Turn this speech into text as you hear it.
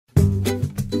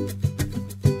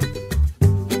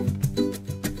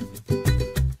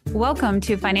Welcome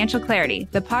to Financial Clarity,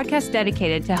 the podcast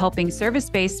dedicated to helping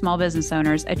service-based small business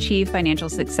owners achieve financial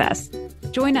success.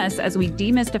 Join us as we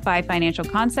demystify financial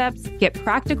concepts, get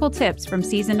practical tips from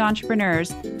seasoned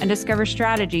entrepreneurs, and discover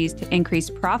strategies to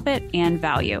increase profit and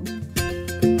value.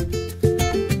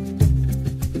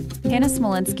 Hannah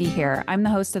Smolinski here. I'm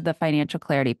the host of the Financial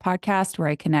Clarity podcast, where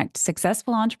I connect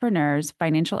successful entrepreneurs,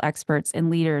 financial experts, and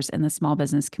leaders in the small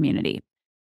business community.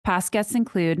 Past guests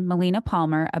include Melina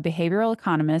Palmer, a behavioral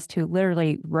economist who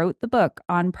literally wrote the book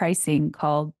on pricing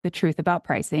called The Truth About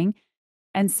Pricing,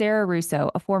 and Sarah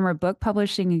Russo, a former book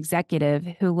publishing executive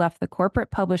who left the corporate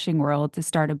publishing world to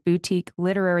start a boutique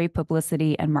literary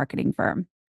publicity and marketing firm.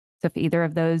 So if either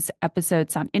of those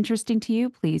episodes sound interesting to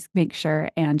you, please make sure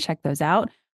and check those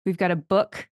out. We've got a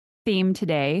book theme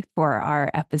today for our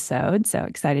episode, so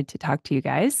excited to talk to you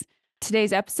guys.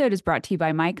 Today's episode is brought to you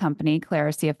by my company,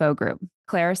 CRI CFO Group.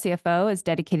 CRI CFO is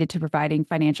dedicated to providing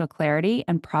financial clarity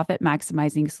and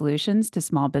profit-maximizing solutions to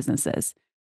small businesses.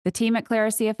 The team at CRI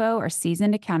CFO are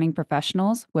seasoned accounting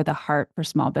professionals with a heart for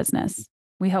small business.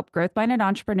 We help growth-minded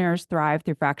entrepreneurs thrive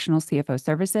through fractional CFO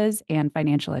services and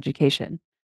financial education.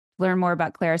 To learn more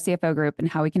about CRI CFO Group and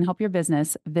how we can help your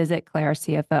business, visit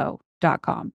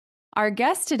claricfo.com. Our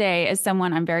guest today is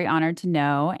someone I'm very honored to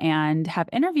know and have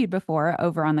interviewed before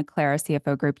over on the CRI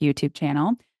CFO Group YouTube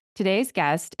channel. Today's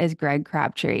guest is Greg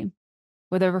Crabtree.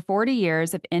 With over 40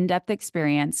 years of in-depth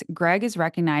experience, Greg is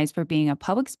recognized for being a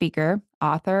public speaker,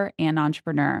 author, and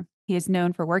entrepreneur. He is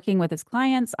known for working with his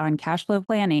clients on cash flow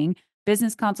planning,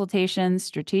 business consultations,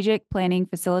 strategic planning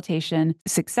facilitation,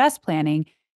 success planning,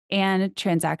 and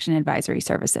transaction advisory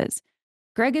services.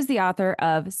 Greg is the author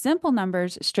of Simple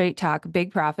Numbers, Straight Talk,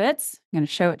 Big Profits. I'm going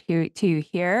to show it to you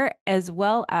here, as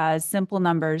well as Simple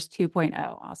Numbers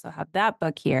 2.0. Also have that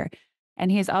book here. And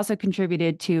he has also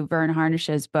contributed to Verne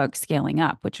Harnish's book, Scaling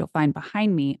Up, which you'll find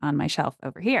behind me on my shelf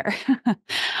over here.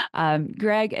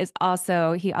 Greg is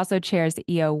he also chairs the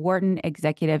EO Wharton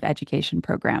Executive Education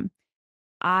Program.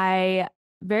 I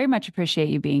very much appreciate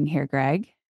you being here, Greg.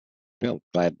 Well,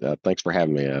 thanks for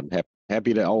having me. I'm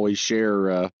happy to always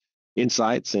share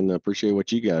insights and appreciate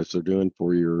what you guys are doing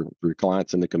for your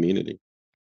clients in the community.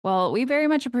 Well, we very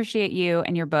much appreciate you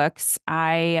and your books.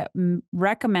 I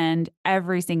recommend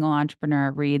every single entrepreneur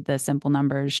read the Simple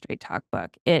Numbers Straight Talk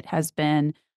book. It has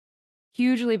been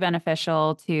hugely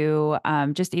beneficial to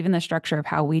just even the structure of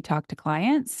how we talk to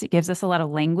clients. It gives us a lot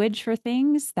of language for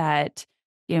things that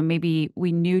maybe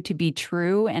we knew to be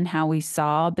true and how we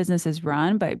saw businesses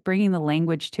run, but bringing the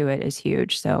language to it is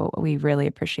huge. So we really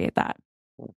appreciate that.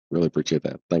 Really appreciate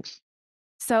that. Thanks.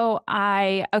 So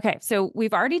so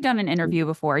we've already done an interview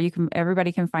before.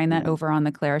 Everybody can find that over on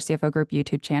the CRI CFO Group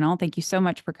YouTube channel. Thank you so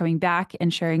much for coming back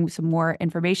and sharing some more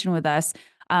information with us.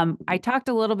 I talked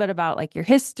a little bit about like your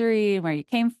history and where you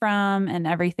came from and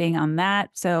everything on that.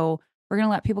 So we're going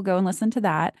to let people go and listen to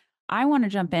that. I want to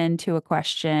jump into a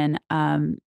question,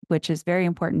 which is very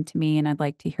important to me, and I'd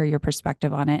like to hear your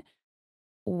perspective on it.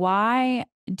 Why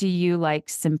do you like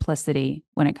simplicity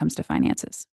when it comes to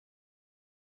finances?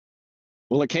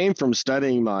 Well, it came from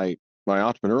studying my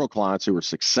entrepreneurial clients who were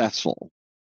successful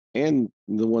and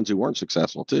the ones who weren't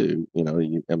successful too.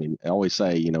 I always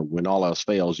say, when all else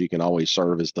fails, you can always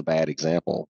serve as the bad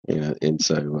example. And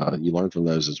so you learn from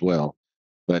those as well.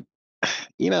 But,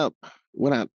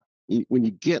 when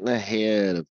you get in the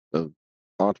head of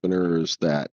entrepreneurs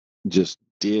that just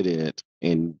did it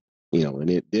and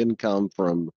it didn't come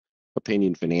from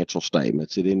opinion financial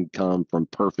statements. It didn't come from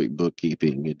perfect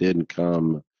bookkeeping. It didn't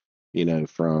come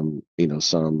from,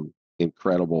 some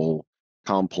incredible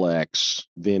complex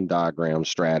Venn diagram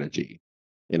strategy.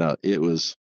 It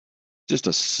was just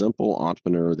a simple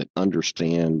entrepreneur that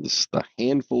understands the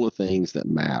handful of things that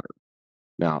matter.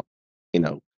 Now,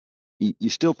 you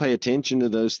still pay attention to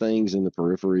those things in the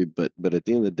periphery, but at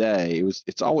the end of the day,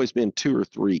 it's always been two or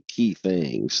three key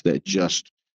things that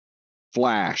just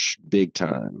flash big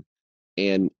time.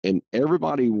 And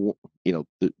everybody,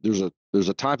 there's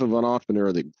a type of an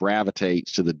entrepreneur that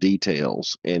gravitates to the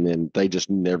details, and then they just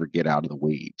never get out of the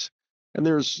weeds. And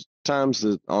there's times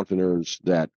that entrepreneurs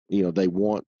that they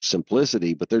want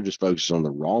simplicity, but they're just focused on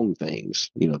the wrong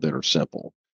things, that are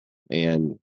simple.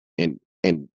 And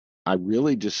I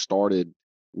really just started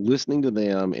listening to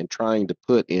them and trying to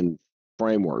put in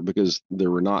framework, because they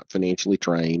were not financially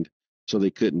trained, so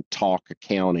they couldn't talk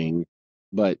accounting.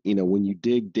 But when you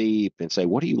dig deep and say,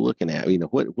 what are you looking at?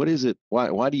 What is it?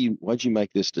 Why'd you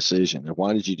make this decision? And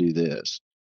why did you do this?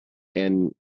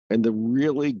 And the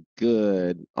really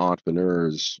good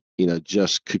entrepreneurs,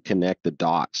 just could connect the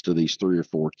dots to these three or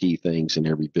four key things in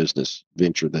every business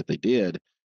venture that they did.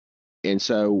 And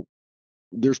so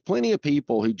there's plenty of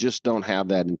people who just don't have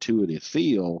that intuitive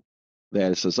feel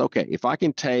that it says, okay, if I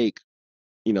can take,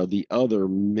 the other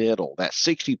middle, that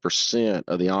 60%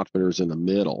 of the entrepreneurs in the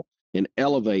middle, and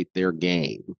elevate their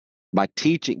game by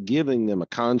giving them a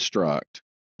construct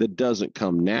that doesn't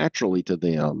come naturally to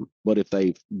them, but if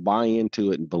they buy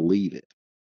into it and believe it.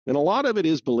 And a lot of it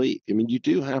is belief. I mean, you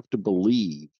do have to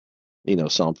believe,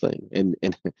 something. And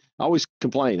I always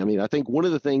complain. I mean, I think one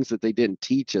of the things that they didn't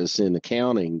teach us in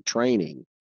accounting training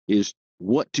is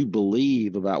what to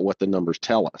believe about what the numbers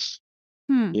tell us.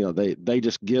 Hmm. They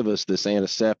just give us this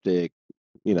antiseptic,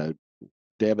 you know,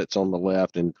 debits on the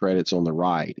left and credits on the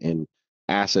right, and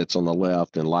assets on the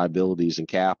left and liabilities and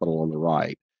capital on the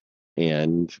right.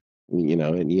 And,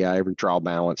 and yeah, every trial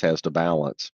balance has to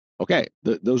balance. Okay,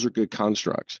 those are good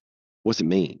constructs. What's it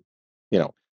mean? You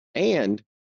know, and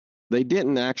they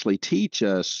didn't actually teach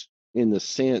us in the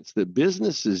sense that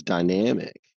business is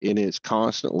dynamic and it's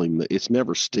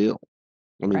never still.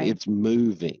 I mean, Right. it's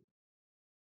moving.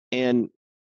 And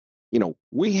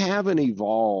we haven't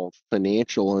evolved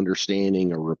financial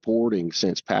understanding or reporting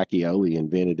since Pacioli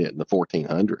invented it in the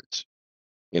 1400s.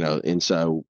 And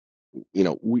so,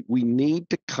 we need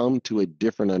to come to a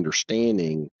different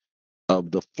understanding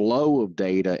of the flow of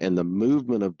data and the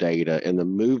movement of data and the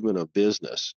movement of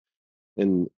business.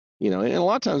 And, and a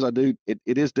lot of times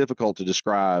it is difficult to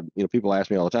describe. People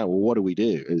ask me all the time, well, what do we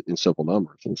do in simple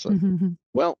numbers? And so, Mm-hmm.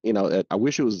 well, I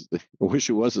wish it was, I wish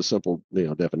it was a simple,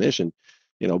 definition,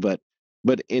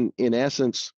 but in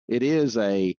essence,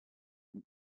 we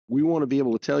want to be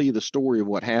able to tell you the story of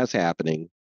what has happening,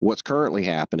 what's currently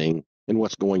happening, and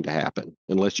what's going to happen,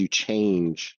 unless you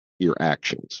change your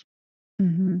actions.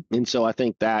 Mm-hmm. And so I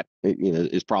think that,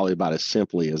 is probably about as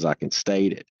simply as I can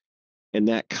state it. And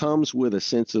that comes with a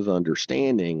sense of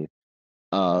understanding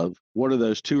of what are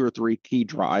those two or three key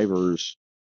drivers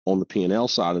on the P&L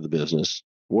side of the business?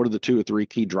 What are the two or three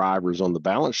key drivers on the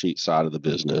balance sheet side of the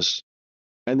business?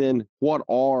 And then what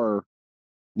are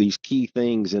these key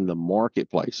things in the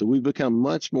marketplace? So we've become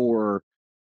much more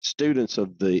students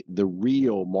of the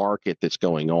real market that's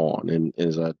going on. And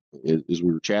as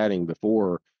we were chatting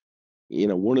before,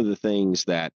 one of the things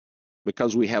that,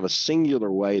 because we have a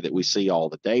singular way that we see all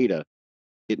the data,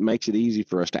 it makes it easy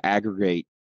for us to aggregate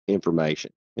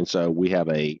information. And so we have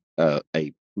a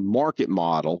market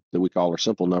model that we call our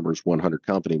Simple Numbers 100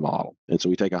 company model. And so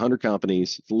we take 100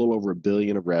 companies, it's a little over $1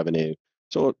 billion of revenue.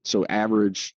 So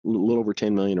average a little over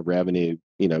 10 million of revenue,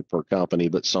 per company,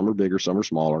 but some are bigger, some are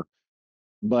smaller.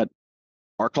 But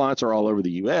our clients are all over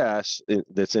the U.S.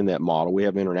 That's in that model. We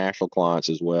have international clients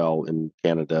as well in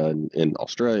Canada and in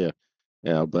Australia,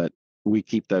 but we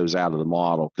keep those out of the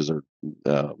model because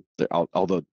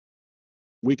although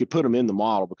we could put them in the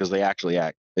model because they actually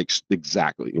act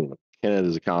exactly.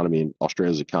 Canada's economy and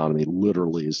Australia's economy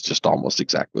literally is just almost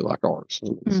exactly like ours.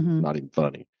 It's Mm-hmm. not even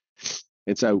funny.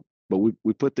 And so, but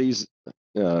we put these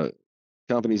uh,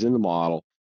 companies in the model,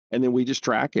 and then we just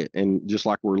track it. And just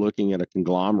like we're looking at a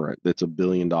conglomerate that's $1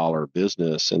 billion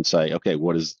business, and say, okay,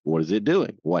 what is it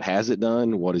doing? What has it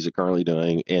done? What is it currently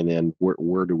doing? And then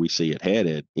where do we see it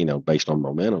headed? Based on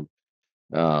momentum.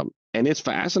 And it's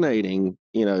fascinating,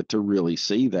 to really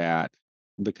see that,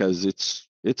 because it's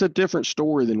a different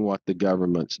story than what the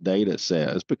government's data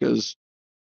says. Because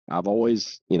I've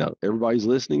always, everybody's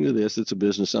listening to this, it's a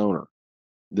business owner,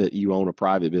 that you own a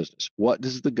private business. What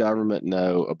does the government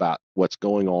know about what's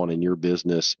going on in your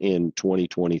business in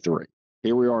 2023?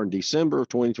 Here we are in December of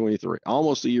 2023,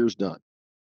 almost a year's done.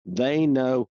 They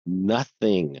know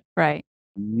nothing, Right.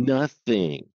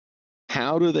 nothing.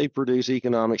 How do they produce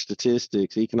economic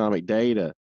statistics, economic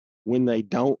data, when they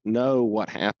don't know what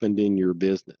happened in your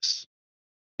business?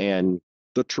 And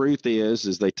the truth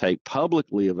is they take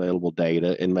publicly available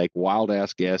data and make wild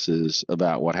ass guesses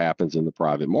about what happens in the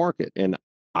private market. And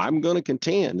I'm going to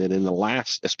contend that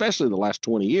especially the last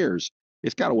 20 years,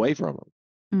 it's got away from them.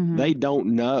 Mm-hmm. They don't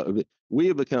know. We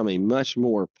have become a much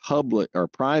more public or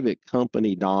private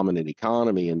company dominant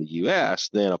economy in the U.S.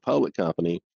 than a public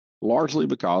company, largely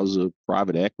because of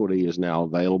private equity is now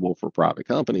available for private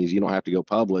companies. You don't have to go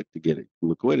public to get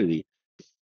liquidity.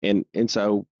 And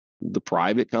so the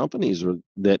private companies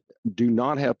that do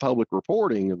not have public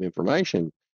reporting of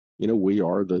information, we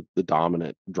are the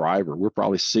dominant driver. We're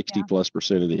probably 60 Yeah. plus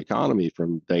percent of the economy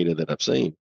from data that I've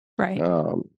seen. Right.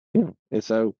 And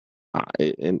so,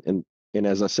 and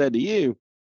as I said to you,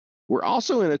 we're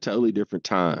also in a totally different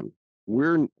time.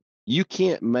 You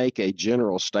can't make a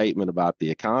general statement about the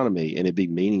economy and it be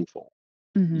meaningful.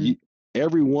 Mm-hmm. You,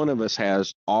 every one of us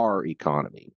has our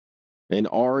economy. And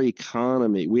our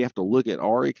economy, we have to look at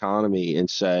our economy and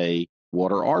say,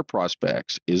 what are our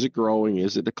prospects? Is it growing?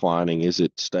 Is it declining? Is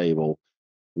it stable?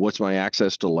 What's my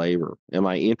access to labor? Am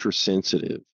I interest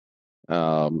sensitive?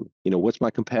 What's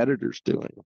my competitors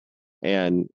doing?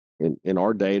 And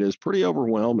our data is pretty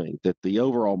overwhelming that the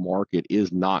overall market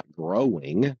is not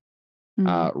growing.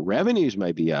 Revenues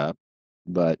may be up,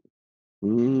 but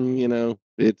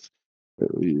it's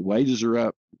wages are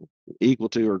up equal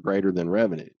to or greater than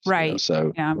revenues. Right.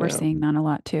 So Yeah, we're seeing that a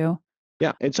lot too.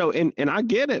 yeah, and so and I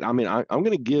get it. I mean, I'm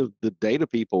going to give the data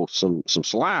people some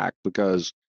slack,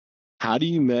 because how do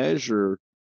you measure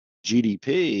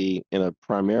GDP in a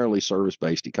primarily service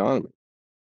based economy?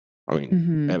 I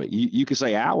mean, you could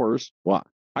say hours. Well,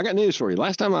 I got news for you.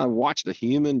 Last time I watched a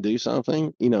human do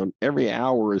something, every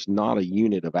hour is not a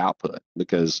unit of output,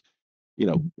 because,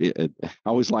 I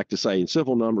always like to say in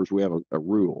simple numbers, we have a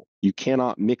rule. You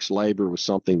cannot mix labor with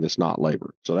something that's not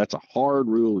labor. So that's a hard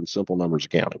rule in simple numbers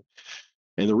accounting.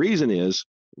 And the reason is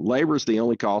labor is the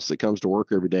only cost that comes to work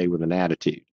every day with an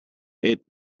attitude. It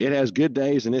it has good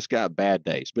days and it's got bad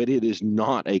days, but it is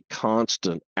not a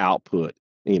constant output,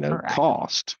 Correct.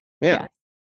 cost. Yeah.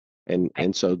 Yeah.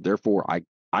 And so therefore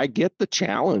I get the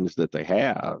challenge that they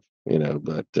have,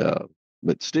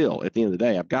 but still at the end of the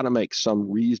day, I've got to make some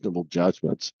reasonable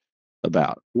judgments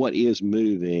about what is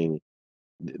moving.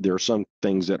 There are some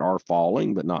things that are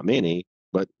falling, but not many.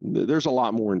 But there's a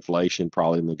lot more inflation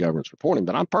probably than the government's reporting.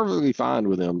 But I'm perfectly fine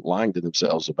with them lying to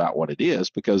themselves about what it is,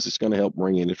 because it's going to help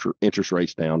bring interest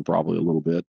rates down probably a little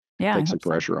bit, Yeah, I take some hope so.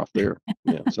 pressure off there.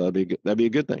 Yeah, so that'd be a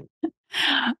good thing.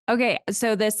 Okay,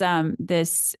 so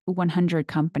this 100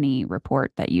 company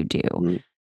report that you do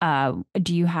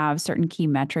you have certain key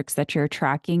metrics that you're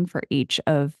tracking for each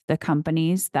of the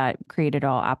companies that created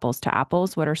all apples to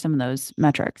apples? What are some of those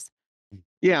metrics?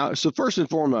 Yeah. So first and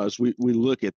foremost, we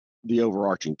look at the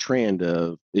overarching trend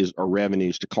of are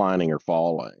revenues declining or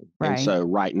falling. And Right. so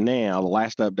right now, the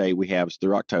last update we have is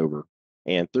through October.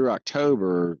 And through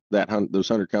October,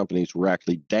 those 100 companies were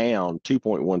actually down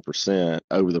 2.1%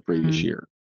 over the previous Mm. year,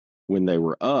 when they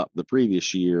were up the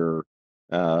previous year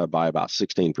by about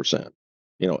 16%.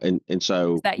 And Is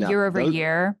so that now year over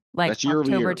year, like that's year over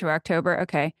October year. to October?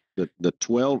 Okay. The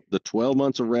 12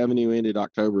 months of revenue ended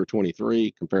October of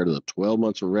 23 compared to the 12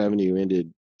 months of revenue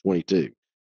ended 22,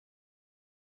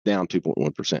 down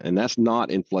 2.1%, and that's not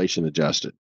inflation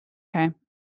adjusted. Okay.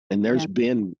 And Yeah.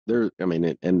 I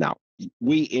mean, and now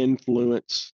we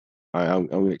influence. I'm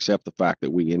going to accept the fact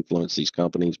that we influence these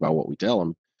companies by what we tell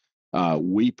them.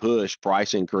 We push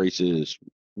price increases.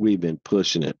 We've been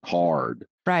pushing it hard,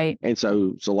 Right. and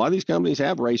so a lot of these companies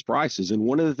have raised prices. And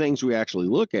one of the things we actually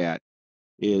look at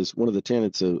is, one of the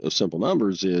tenets of simple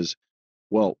numbers is,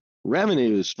 well,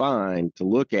 revenue is fine to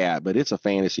look at, but it's a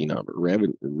fantasy number.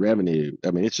 Revenue,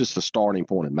 I mean, it's just a starting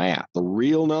point in math. The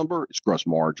real number is gross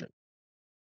margin.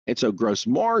 And so gross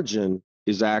margin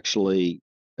is actually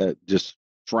just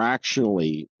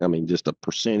fractionally, I mean, just a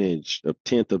percentage, a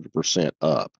tenth of a percent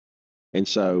up. And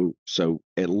so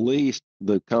at least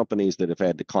the companies that have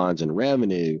had declines in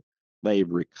revenue, they've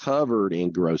recovered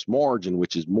in gross margin,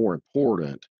 which is more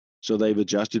important. So they've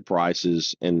adjusted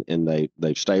prices, and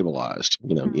they've stabilized,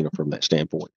 Mhm. from that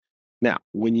standpoint. Now,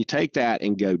 when you take that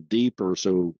and go deeper,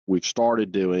 so we've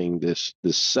started doing this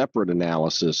separate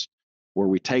analysis where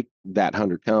we take that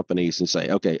 100 companies and say,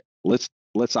 okay, let's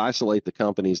isolate the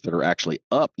companies that are actually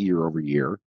up year over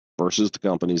year versus the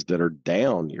companies that are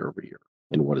down year over year.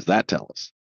 And what does that tell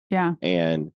us? Yeah.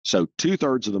 And so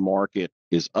 2/3 of the market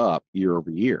is up year over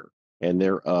year, and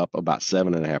they're up about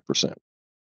 7.5%.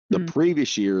 The Mm.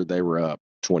 previous year, they were up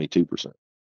 22%.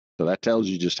 So that tells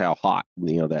you just how hot,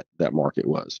 that market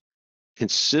was.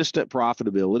 Consistent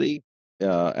profitability,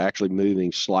 actually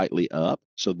moving slightly up.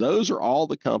 So those are all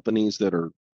the companies that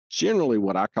are generally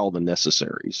what I call the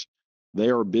necessaries. They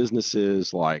are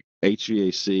businesses like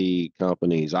HVAC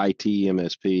companies, IT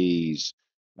MSPs,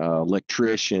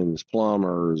 electricians,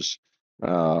 plumbers,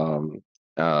 um,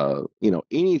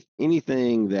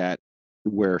 anything that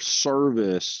where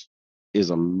service is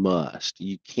a must.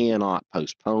 You cannot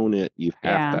postpone it. You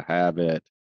have Yeah. to have it.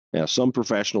 Now, some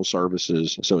professional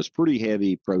services, so it's pretty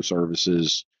heavy pro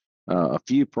services, a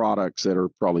few products that are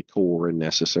probably core and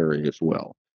necessary as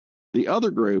well. The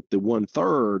other group, the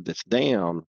 1/3 that's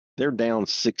down, they're down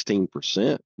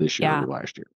 16% this year Yeah. over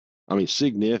last year. I mean,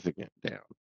 significant down.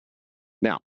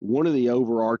 Now, one of the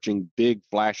overarching big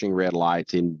flashing red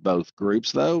lights in both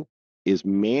groups, though, is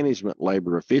management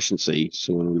labor efficiency.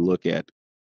 So when we look at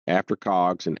after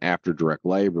COGS and after direct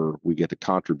labor, we get the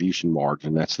contribution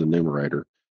margin. That's the numerator.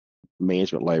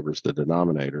 Management labor is the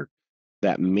denominator.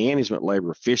 That management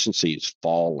labor efficiency is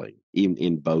falling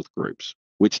in both groups,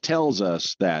 which tells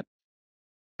us that,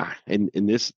 and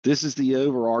this is the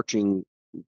overarching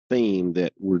theme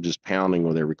that we're just pounding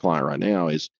with every client right now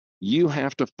is you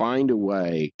have to find a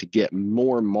way to get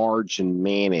more margin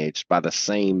managed by the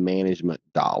same management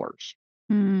dollars.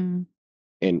 Mm.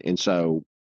 And so,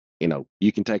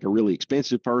 you can take a really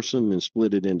expensive person and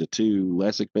split it into two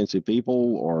less expensive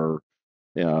people, or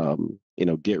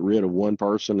get rid of one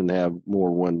person and have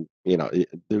more one. There's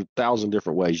 1,000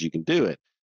 different ways you can do it,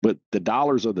 but the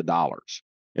dollars are the dollars.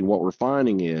 And what we're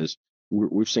finding is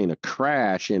we've seen a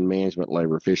crash in management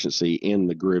labor efficiency in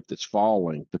the group that's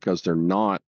falling because they're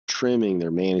not trimming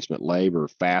their management labor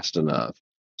fast enough.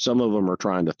 Some of them are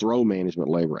trying to throw management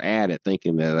labor at it,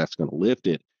 thinking that that's going to lift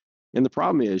it. And the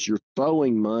problem is you're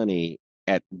throwing money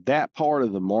at that part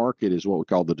of the market is what we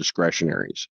call the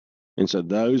discretionaries. And so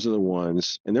those are the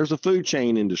ones, and there's a food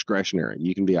chain in discretionary.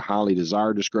 You can be a highly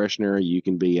desired discretionary. You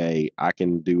can be I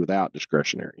can do without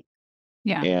discretionary.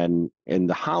 Yeah. And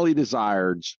the highly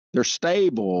desireds, they're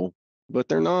stable, but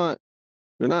they're not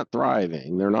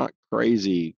thriving. They're not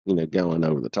crazy, going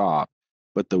over the top.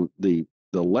 But the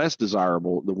less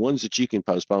desirable, the ones that you can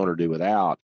postpone or do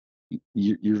without,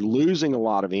 you're losing a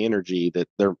lot of energy.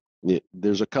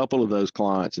 There's a couple of those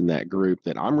clients in that group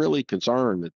that I'm really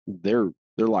concerned that they're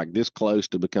like this close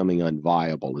to becoming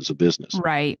unviable as a business.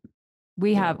 Right.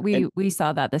 We You have know, and we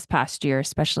saw that this past year,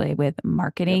 especially with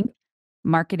yeah,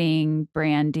 marketing,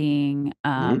 branding,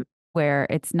 mhm, where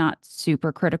it's not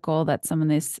super critical that some of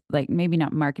this, like maybe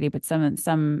not marketing, but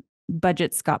some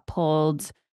budgets got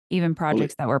pulled, even well,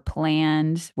 projects that were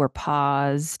planned were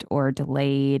paused or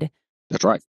delayed. that's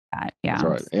right. That's Yeah.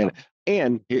 right.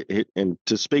 And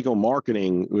to speak on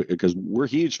marketing, because we're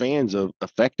huge fans of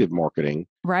effective marketing,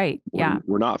 Right. Yeah,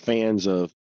 we're not fans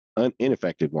of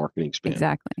ineffective marketing spend.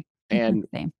 exactly. And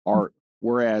Same. our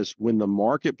whereas when the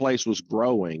marketplace was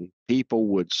growing, people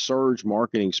would surge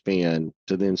marketing spend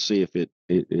to then see if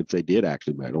they did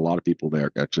actually measure. A lot of people there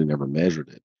actually never measured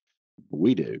it.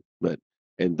 We do,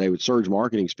 and they would surge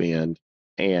marketing spend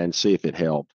and see if it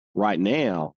helped. Right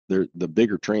now, the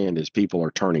bigger trend is people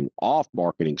are turning off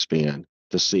marketing spend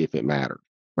to see if it mattered.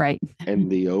 Right. And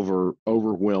the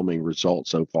overwhelming result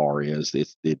so far is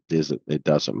it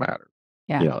doesn't matter.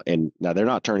 Yeah. And now they're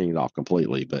not turning it off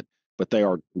completely, but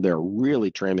they're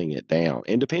really trimming it down.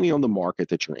 And depending on the market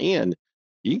that you're in,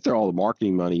 you can throw all the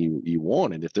marketing money you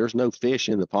want, and if there's no fish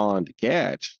in the pond to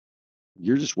catch,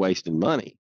 you're just wasting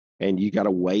money. And you got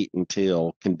to wait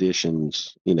until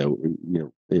conditions,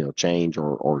 change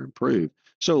or improve.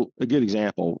 So a good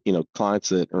example, clients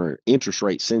that are interest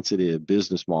rate sensitive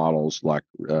business models like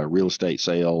real estate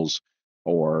sales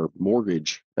or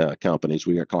mortgage companies.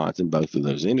 We got clients in both of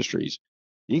those industries.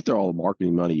 You can throw all the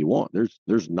marketing money you want.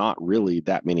 There's not really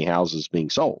that many houses being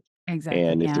sold. Exactly.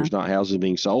 And if Yeah. there's not houses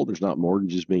being sold, there's not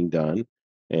mortgages being done.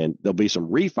 And there'll be some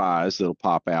refis that'll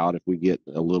pop out if we get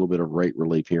a little bit of rate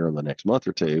relief here in the next month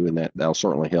or two, and that'll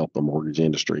certainly help the mortgage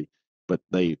industry. But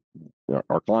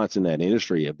our clients in that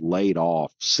industry have laid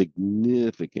off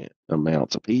significant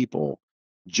amounts of people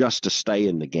just to stay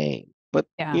in the game. But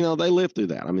Yeah. they live through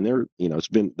that. I mean,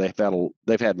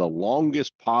 they've had the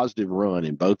longest positive run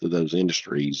in both of those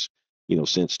industries,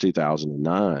 since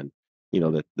 2009.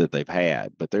 That they've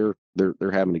had, but they're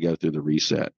having to go through the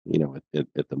reset,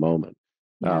 at the moment.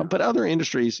 Yeah. But other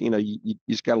industries, you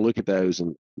just got to look at those.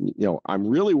 And, I'm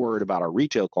really worried about our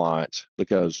retail clients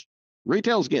because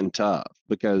retail's getting tough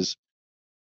because,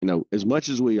 as much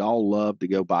as we all love to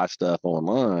go buy stuff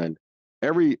online,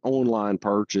 every online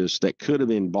purchase that could have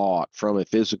been bought from a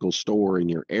physical store in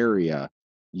your area,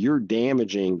 you're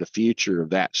damaging the future of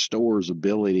that store's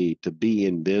ability to be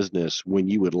in business when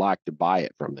you would like to buy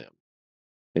it from them.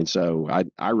 And so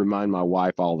I remind my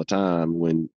wife all the time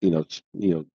when,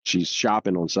 she's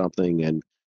shopping on something and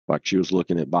like she was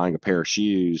looking at buying a pair of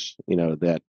shoes,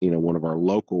 that, one of our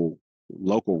local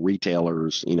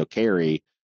retailers, carry.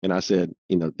 And I said,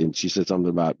 and she said something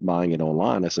about buying it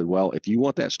online. I said, well, if you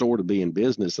want that store to be in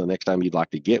business the next time you'd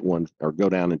like to get one or go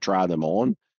down and try them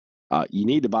on, you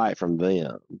need to buy it from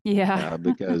them Yeah.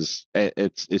 because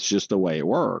it's just the way it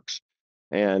works.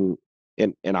 And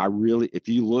and I really, if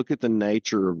you look at the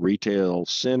nature of retail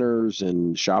centers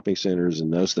and shopping centers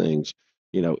and those things,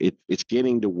 it's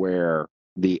getting to where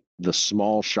the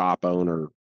small shop owner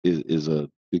is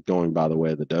going by the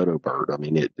way of the dodo bird. I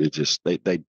mean, it just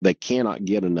they cannot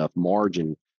get enough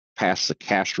margin past the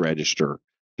cash register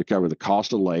to cover the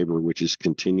cost of labor, which is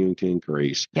continuing to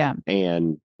increase, Yeah.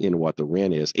 and what the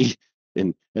rent is.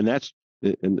 And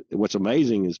what's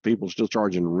amazing is people still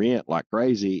charging rent like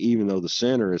crazy, even though the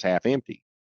center is half empty.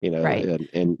 Right.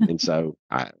 And so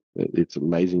it's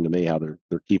amazing to me how they're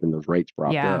keeping those rates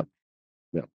propped Yeah. up.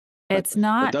 Yeah, but It's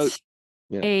but those not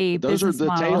yeah, a but those are business the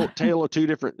model. tale of two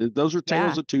different. Those are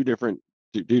tales Yeah. of two different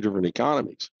two different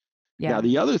economies. Now, Yeah.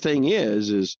 the other thing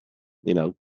is, you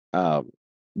know, um,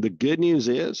 the good news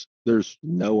is there's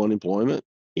no unemployment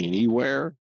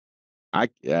anywhere.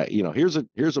 Here's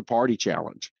a party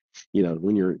challenge.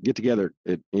 When you get together,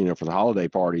 for the holiday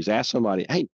parties, ask somebody,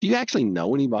 hey, do you actually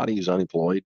know anybody who's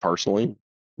unemployed personally?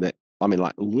 That I mean,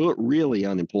 like really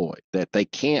unemployed, that they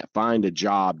can't find a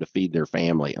job to feed their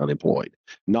family, unemployed.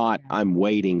 Not Yeah. I'm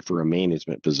waiting for a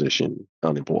management position,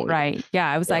 unemployed. Right.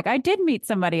 Yeah. I was Yeah, like, I did meet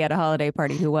somebody at a holiday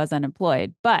party who was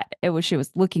unemployed, but she was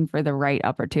looking for the right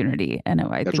opportunity. And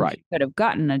I that's think right. she could have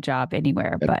gotten a job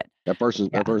anywhere, That but that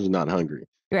yeah. person's not hungry.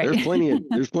 Right. There's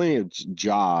plenty of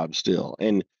jobs still,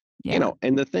 and Yeah.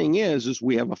 and the thing is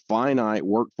we have a finite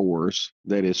workforce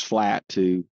that is flat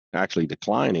to actually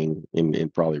declining in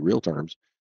probably real terms,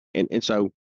 and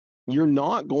so you're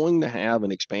not going to have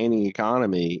an expanding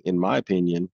economy, in my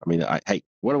opinion. I mean, hey,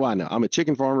 what do I know? I'm a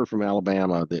chicken farmer from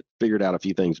Alabama that figured out a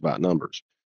few things about numbers,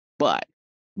 but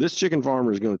this chicken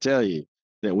farmer is going to tell you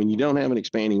that when you don't have an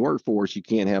expanding workforce, you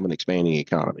can't have an expanding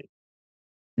economy.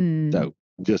 Mm, So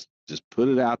just put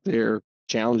it out there,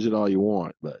 challenge it all you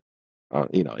want, but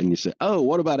and you say, oh,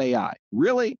 what about AI?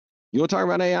 Really? You want to talk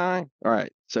about AI? All right.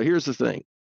 So here's the thing.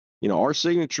 Our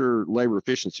signature labor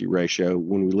efficiency ratio,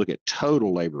 when we look at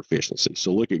total labor efficiency,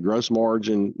 so look at gross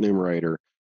margin numerator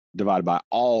divided by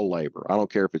all labor. I don't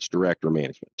care if it's direct or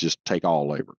management, just take all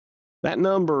labor. That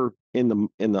number in the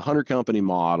 100 company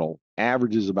model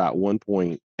averages about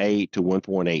 1.8 to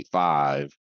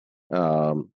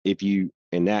 1.85. If you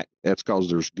and that's because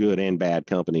there's good and bad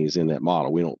companies in that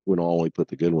model. We don't only put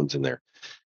the good ones in there.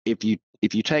 If you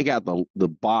take out the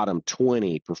bottom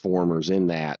 20 performers in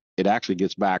that, it actually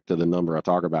gets back to the number I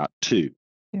talk about, two.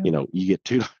 yeah. You get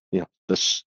two.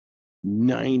 The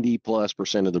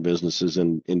 90+% of the businesses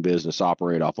in business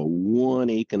operate off of one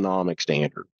economic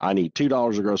standard. I need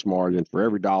 $2 of gross margin for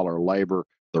every dollar of labor.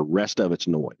 The rest of it's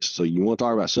noise. So you want to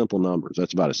talk about simple numbers?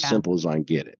 That's about as Yeah. simple as I can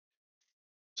get it.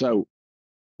 So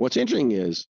what's interesting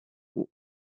is,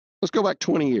 let's go back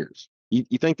 20 years. You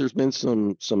think there's been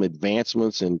some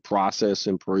advancements in process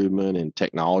improvement and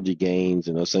technology gains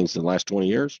and those things in the last 20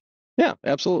 years? Yeah,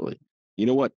 absolutely. You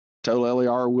know what total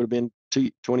LER would have been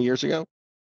 20 years ago?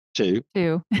 Two.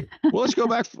 Too. Well, let's go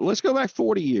back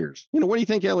 40 years. What do you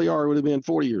think LER would have been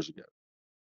 40 years ago?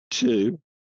 Two.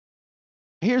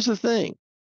 Here's the thing.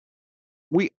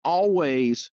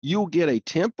 You'll get a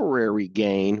temporary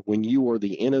gain when you are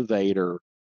the innovator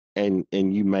and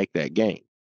you make that gain,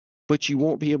 but you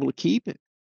won't be able to keep it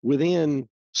within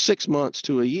 6 months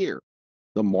to a year.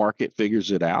 The market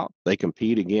figures it out. They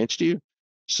compete against you.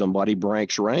 Somebody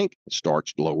breaks rank,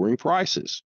 starts lowering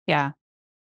prices. Yeah.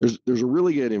 There's a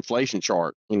really good inflation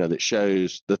chart, that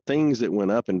shows the things that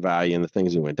went up in value and the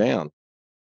things that went down.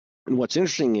 And what's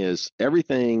interesting is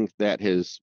everything that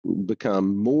has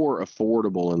become more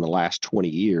affordable in the last 20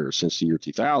 years since the year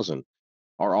 2000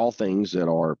 are all things that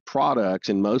are products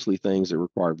and mostly things that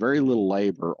require very little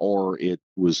labor, or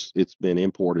it's been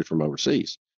imported from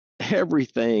overseas.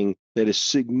 Everything that is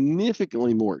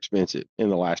significantly more expensive in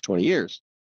the last 20 years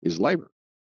is labor.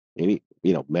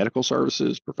 Medical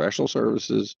services, professional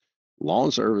services,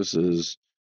 lawn services.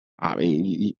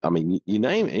 You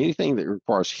name it, anything that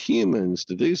requires humans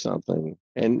to do something.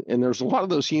 And there's a lot of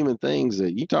those human things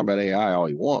that you talk about AI all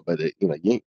you want, but they're,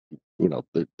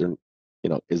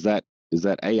 is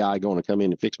that AI going to come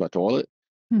in and fix my toilet?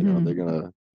 They're Hmm.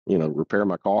 going to, repair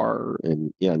my car.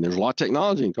 And there's a lot of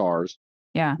technology in cars,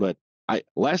 Yeah. but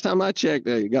last time I checked,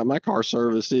 I got my car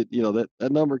serviced. That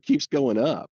number keeps going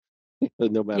up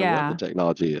no matter what the Yeah.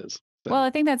 technology is. Well, So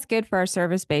I think that's good for our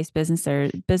service-based business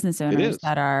it owners is.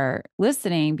 that are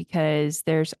listening, because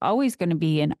there's always going to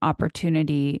be an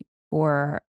opportunity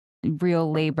for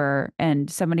real labor and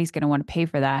somebody's going to want to pay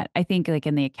for that. I think like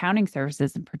in the accounting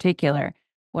services in particular,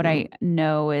 what I Mm-hmm.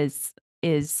 know is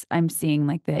I'm seeing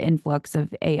like the influx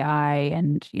of AI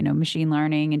and, machine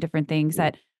learning and different things Mm-hmm.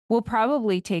 that will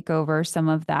probably take over some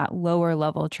of that lower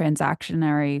level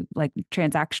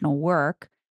transactional work,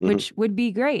 Mm-hmm. which would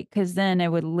be great because then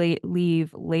it would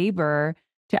leave labor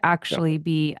to Yeah. actually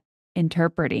be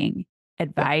interpreting, Yeah.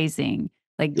 advising,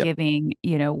 like Yep. giving,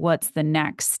 what's the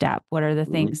next step? What are the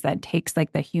Mm-hmm. things that takes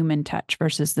like the human touch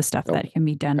versus the stuff Oh, that can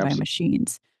be done by absolutely.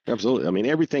 machines? Absolutely. I mean,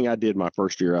 everything I did my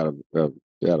first year out of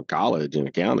college in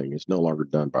accounting is no longer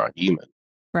done by a human.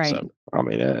 Right. So I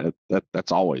mean,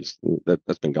 that's always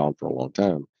that's been gone for a long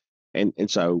time, and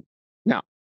so now,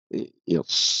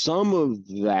 some of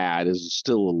that is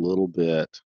still a little bit,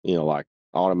 like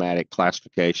automatic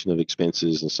classification of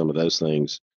expenses and some of those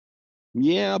things.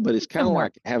 Yeah, but it's It's kind of some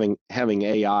work. like having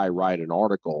AI write an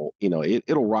article.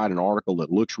 It'll write an article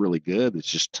that looks really good. It's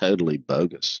just totally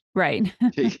bogus. Right.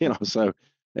 So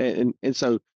and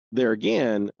so there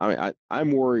again, I mean,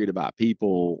 I'm worried about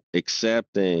people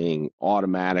accepting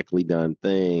automatically done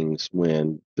things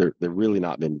when they're really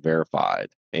not been verified.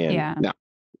 And Yeah. now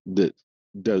the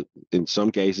does in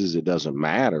some cases it doesn't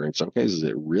matter. In some cases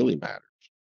it really matters.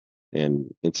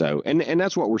 And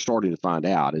that's what we're starting to find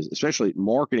out is especially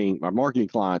marketing. My marketing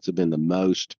clients have been the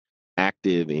most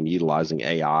active in utilizing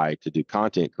AI to do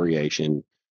content creation,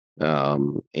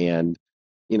 and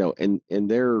and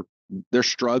they're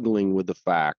struggling with the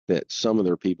fact that some of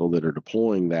their people that are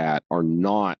deploying that are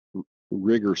not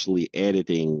rigorously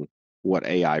editing what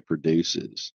AI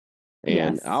produces. And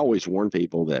I Yes. always warn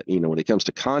people that, when it comes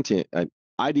to content,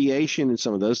 ideation and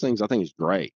some of those things, I think is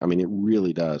great. I mean, it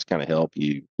really does kind of help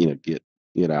you,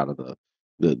 get out of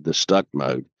the stuck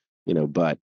mode,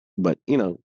 but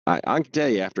I can tell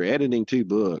you after editing two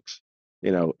books,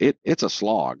 it's a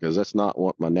slog because that's not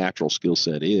what my natural skill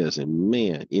set is. And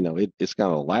man, it's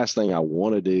kind of the last thing I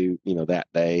want to do, that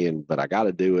day. But I got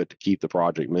to do it to keep the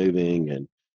project moving. And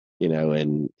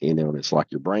it's like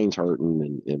your brain's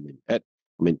hurting.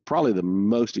 I mean, probably the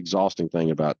most exhausting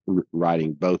thing about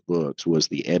writing both books was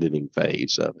the editing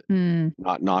phase of it, Mm,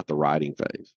 not the writing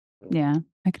phase. yeah,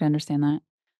 I could understand that.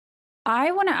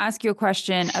 I want to ask you a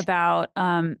question about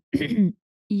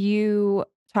you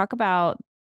talk about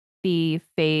the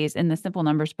phase in the Simple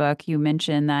Numbers book. You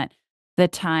mentioned that the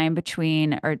time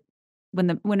between or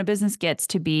when a business gets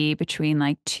to be between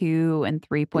like 2 and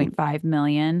Mm, 3.5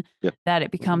 million, yeah. that it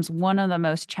Hmm. becomes one of the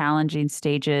most challenging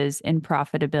stages in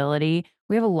profitability.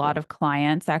 We have a Yeah. lot of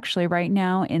clients actually right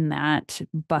now in that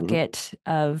Hmm. bucket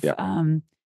of Yeah.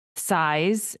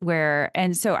 size where,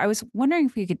 and so I was wondering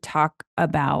if you could talk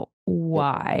about Yeah.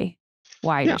 why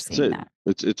you're Yeah. seeing So that.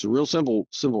 it's a real simple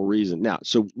reason. Now,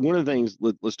 so one of the things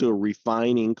let's do a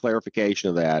refining clarification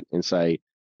of that and say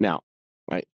now,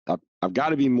 I've got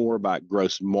to be more about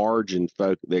gross margin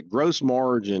focus. That gross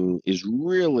margin is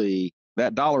really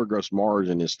that dollar gross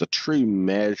margin is the true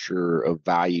measure of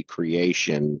value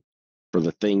creation for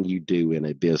the thing you do in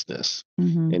a business.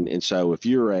 Hmm. And so if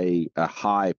you're a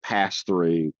high pass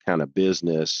through kind of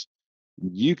business,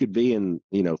 you could be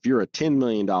if you're a $10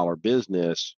 million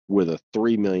business with a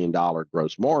 $3 million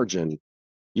gross margin,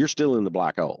 you're still in the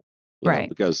black hole, Right.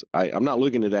 because I'm not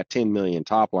looking at that 10 million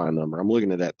top line number. I'm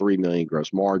looking at that 3 million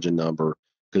gross margin number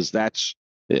because that's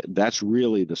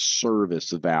really the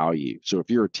service value. So if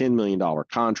you're a $10 million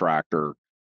contractor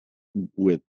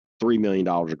with $3 million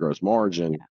of gross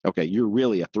margin, okay, you're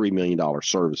really a $3 million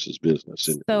services business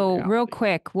in So, real reality.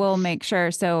 quick, we'll make sure.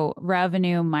 So,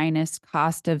 revenue minus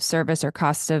cost of service or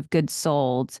cost of goods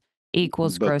sold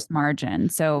equals But gross margin.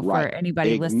 So, for right,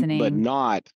 anybody but listening,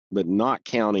 not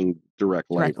counting direct direct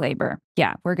labor. labor.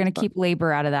 Yeah, we're going to Right. keep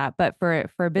labor out of that. But for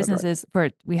That's right. businesses, for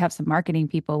we have some marketing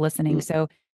people listening. Mm, So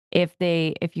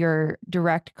if your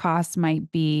direct costs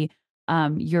might be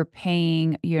you're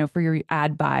paying, for your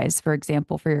ad buys, for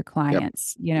example, for your yep,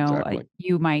 clients, exactly.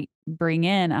 you might bring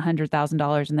in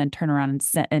 $100,000 and then turn around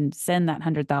and send that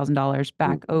 $100,000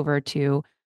 back Mm, over to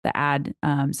the ad.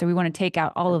 So we want to take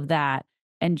out all right. of that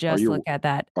and Are just look you at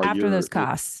that are after those your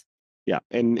costs. Yeah,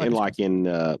 and What is like gross? in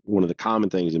one of the common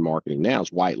things in marketing now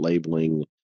is white labeling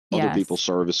other people's Yes.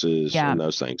 services Yeah. and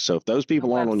those things. So if those The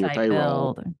people aren't on your website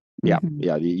payroll, build. yeah, Mhm.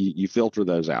 yeah, you filter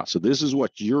those out. So this is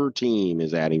what your team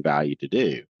is adding value to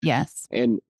do. Yes.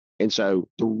 And so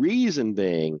the reason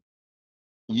being,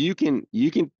 you can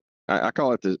I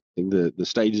call it the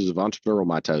stages of entrepreneurial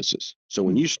mitosis. So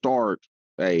when Mm. you start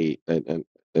as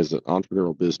an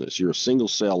entrepreneurial business, you're a single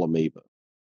cell amoeba.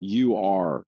 You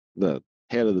are the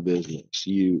head of the business.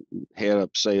 You head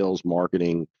up sales,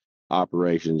 marketing,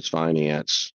 operations,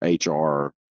 finance,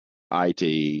 HR,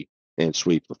 IT, and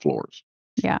sweep the floors.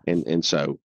 Yeah. And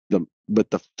so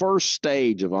the first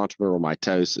stage of entrepreneurial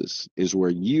mitosis is where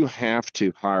you have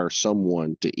to hire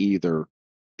someone to either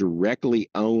directly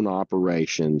own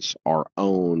operations or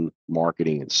own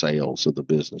marketing and sales of the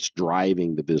business,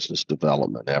 driving the business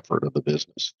development effort of the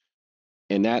business.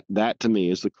 And that to me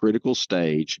is the critical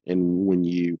stage. And when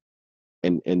you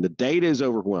and the data is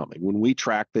overwhelming. When we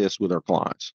track this with our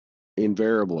clients,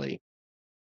 invariably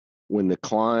when the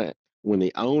client when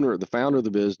the owner the founder of the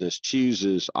business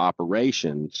chooses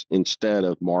operations instead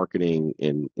of marketing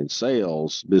and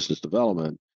sales business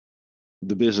development,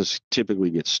 the business typically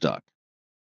gets stuck.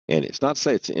 And it's not to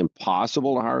say it's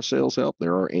impossible to hire sales help.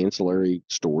 There are ancillary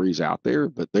stories out there,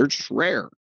 but they're just rare.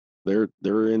 They're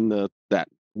in that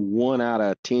 1 out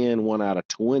of 10, 1 out of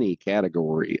 20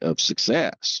 category of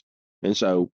success. And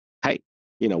so, hey,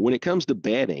 when it comes to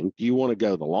betting, do you want to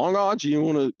go the long odds or you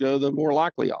want to go the more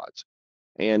likely odds?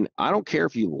 And I don't care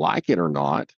if you like it or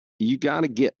not, you got to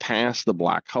get past the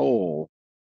black hole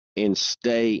and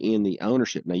stay in the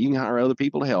ownership. Now you can hire other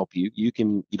people to help you. You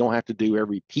don't have to do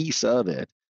every piece of it.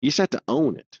 You just have to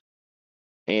own it.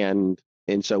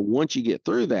 And so once you get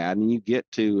through that and you get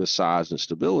to a size and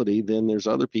stability, then there's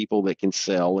other people that can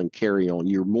sell and carry on.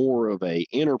 You're more of a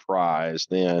enterprise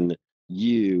than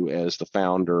you as the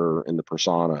founder and the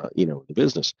persona, the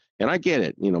business. And I get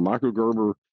it. Michael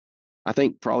Gerber, I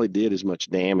think, probably did as much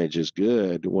damage as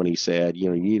good when he said,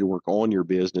 you need to work on your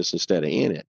business instead of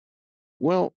in it.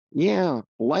 Well, yeah,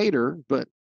 later, but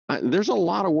there's a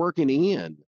lot of working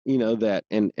in, that,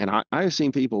 and I've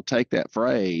seen people take that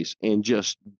phrase and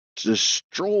just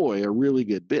destroy a really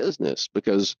good business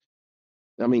because,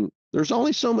 I mean, there's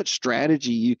only so much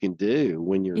strategy you can do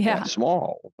when you're that Yeah.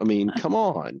 small. I mean, come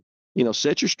on,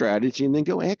 set your strategy and then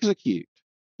go execute.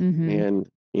 Mm-hmm.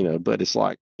 And, but it's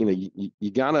like, you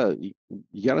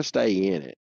gotta stay in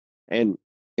it. And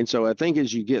and so I think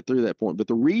as you get through that point, but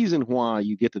the reason why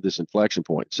you get to this inflection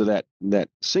point, so that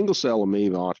single cell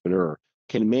amoeba entrepreneur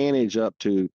can manage up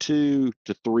to 2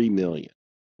 to 3 million.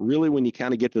 Really, when you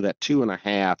kind of get to that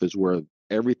 2.5 is where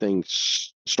everything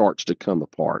starts to come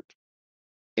apart.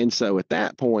 And so at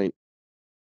that point,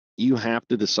 you have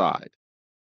to decide,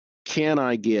 can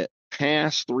I get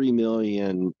past 3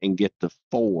 million and get to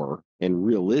 4 and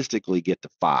realistically get to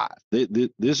 5?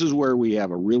 This is where we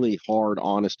have a really hard,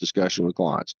 honest discussion with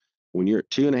clients. When you're at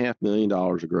 $2.5 million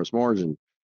of gross margin,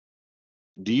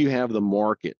 do you have the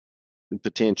market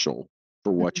potential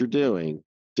for what you're doing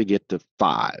to get to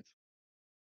 5?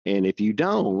 And if you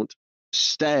don't,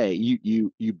 stay.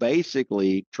 You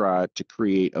basically try to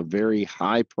create a very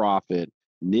high profit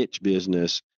niche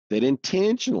business that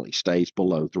intentionally stays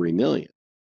below 3 million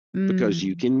because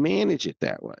you Mm. can manage it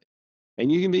that way. And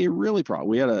you can be really profitable.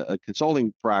 We had a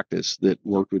consulting practice that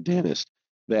worked with dentists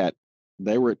that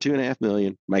they were at 2.5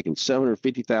 million, making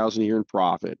 750,000 a year in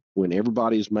profit when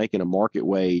everybody's making a market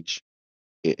wage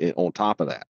on top of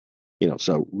that.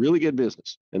 So really good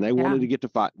business. And they Yeah. wanted to get to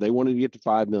 5. They wanted to get to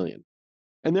 5 million,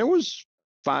 and there was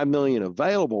 5 million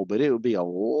available, but it would be a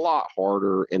lot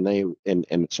harder. And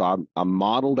so I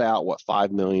modeled out what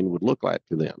 5 million would look like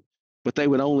to them, but they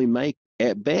would only make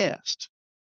at best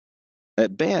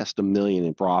 1 million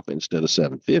in profit instead of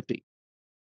 750.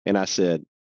 And I said,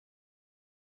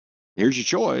 here's your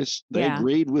choice. Yeah.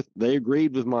 They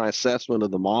agreed with my assessment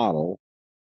of the model,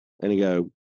 and they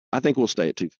go, I think we'll stay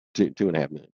at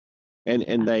 2.5 million.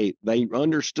 And Yeah. they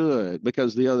understood,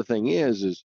 because the other thing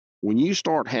is when you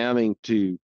start having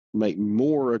to make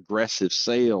more aggressive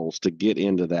sales to get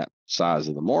into that size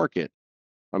of the market,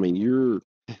 I mean,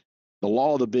 the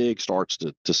law of the big starts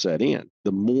to set in.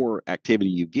 The more activity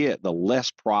you get, the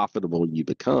less profitable you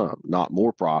become, not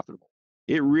more profitable.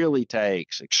 It really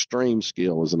takes extreme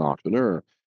skill as an entrepreneur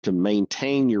to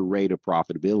maintain your rate of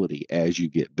profitability as you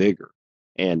get bigger.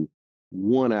 And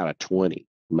 1 out of 20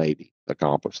 maybe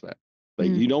accomplish that. But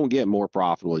you Mm. don't get more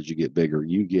profitable as you get bigger.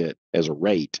 You get, as a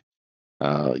rate,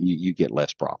 you get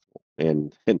less profitable.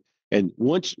 And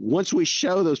once we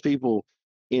show those people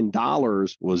in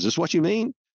dollars, was this what you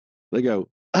mean? They go,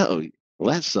 oh,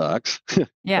 well, that sucks.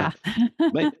 Yeah.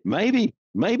 Maybe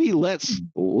let's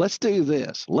do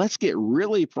this. Let's get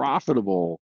really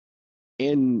profitable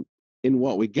in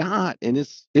what we got, and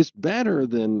it's better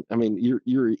than, I mean,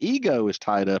 your ego is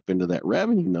tied up into that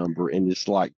revenue number, and it's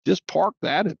like, just park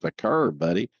that at the curb,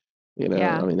 buddy.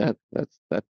 Yeah. I mean,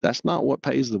 that's not what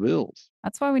pays the bills.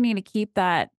 That's why we need to keep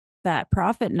that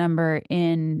profit number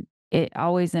in it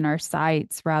always in our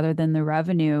sights rather than the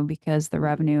revenue, because the Mhm.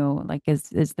 revenue like is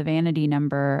the vanity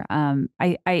number.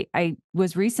 I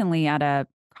was recently at a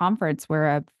conference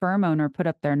where a firm owner put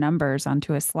up their numbers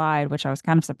onto a slide, which I was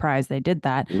kind of surprised they did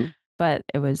that, Mhm. but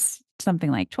it was something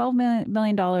like $12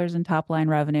 million in top line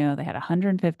revenue. They had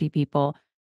 150 people,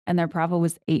 and their profit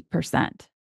was 8%.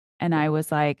 And Yeah. I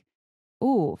was like,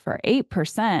 ooh, for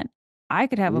 8%, I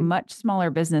could have a Mhm. much smaller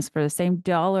business for the same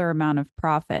dollar amount of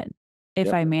profit if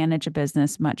Yep. I manage a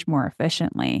business much more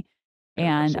efficiently.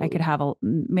 And I could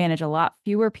Absolutely. manage a lot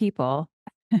fewer people.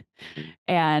 Mhm.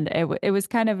 And it was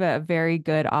kind of a very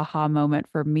good aha moment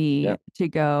for me Yep. to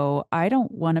go, I don't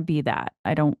want to be that.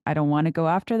 I don't want to go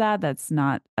after that. That's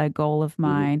not a goal of Mhm.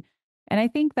 mine. And I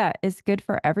think that is good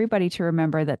for everybody to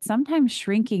remember that sometimes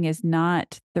shrinking is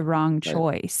not the wrong Yeah.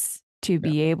 choice to Yeah.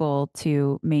 be able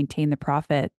to maintain the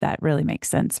profit that really makes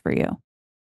sense for you.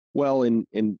 Well, and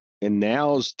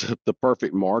now's the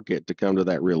perfect market to come to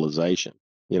that realization,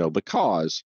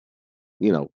 because,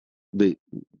 you know, the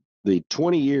the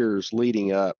 20 years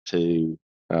leading up to,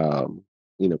 um,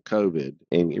 COVID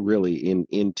and really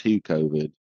into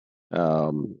COVID.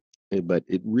 But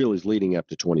it really is leading up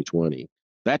to 2020.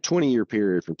 That 20-year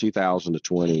period from 2000 to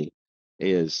 20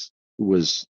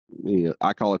 was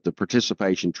I call it the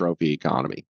participation trophy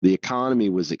economy. The economy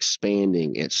was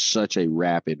expanding at such a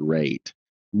rapid rate,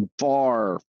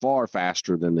 far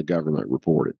faster than the government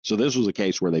reported. So this was a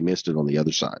case where they missed it on the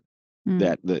other side.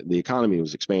 That the economy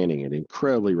was expanding at an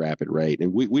incredibly rapid rate.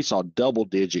 And we saw double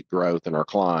digit growth in our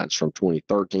clients from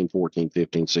 2013, 14,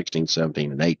 15, 16,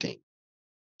 17, and 18.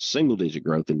 Single digit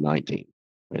growth in 19.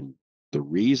 And the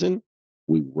reason,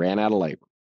 we ran out of labor.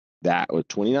 That was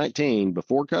 2019,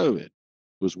 before COVID,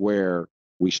 was where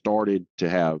we started to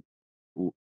have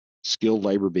skilled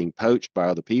labor being poached by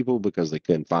other people because they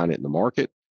couldn't find it in the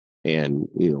market. And,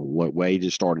 what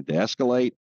wages started to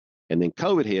escalate. And then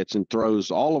COVID hits and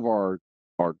throws all of our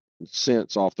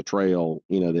sense off the trail,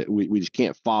 that we just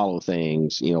can't follow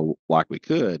things, like we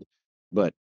could.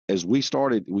 But as we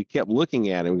kept looking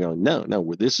at it and going,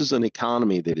 no, this is an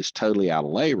economy that is totally out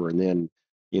of labor. And then,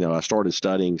 I started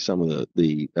studying some of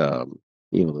the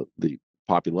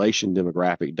population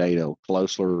demographic data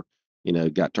closer,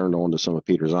 got turned on to some of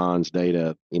Peter Zahn's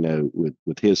data,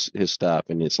 with his stuff.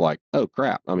 And it's like, oh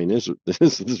crap. I mean, this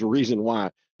is a reason why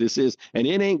this is, and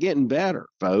it ain't getting better,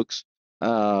 folks.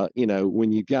 When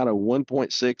you got a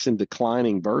 1.6 and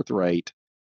declining birth rate,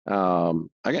 I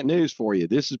got news for you.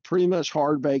 This is pretty much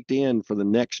hard baked in for the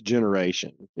next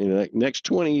generation, next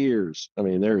 20 years. I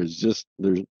mean,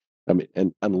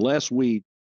 and unless we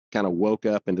kind of woke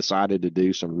up and decided to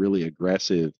do some really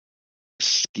aggressive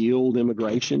skilled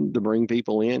immigration to bring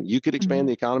people in, you could expand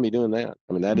the economy doing that.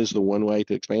 I mean, that is the one way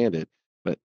to expand it,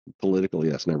 but politically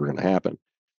that's never going to happen.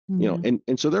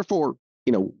 And so therefore,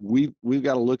 we've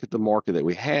got to look at the market that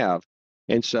we have.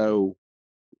 And so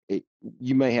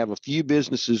you may have a few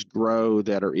businesses grow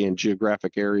that are in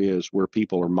geographic areas where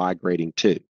people are migrating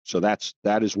to. So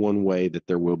that is one way that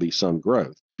there will be some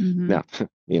growth. Now,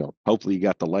 hopefully you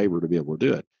got the labor to be able to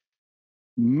do it.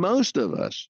 Most of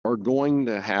us are going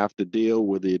to have to deal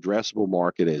with the addressable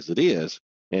market as it is.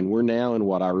 And we're now in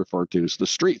what I refer to as the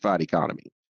street fight economy.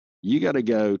 You got to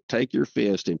go take your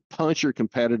fist and punch your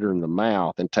competitor in the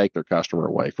mouth and take their customer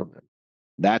away from them.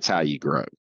 That's how you grow.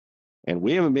 And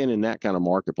we haven't been in that kind of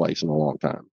marketplace in a long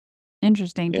time.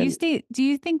 Interesting. Do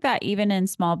you think that even in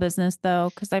small business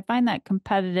though? Because I find that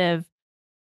competitive.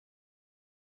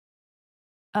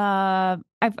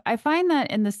 I find that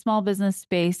in the small business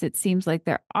space, it seems like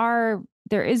there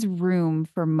is room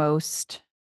for most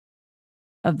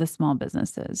of the small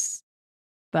businesses,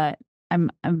 but I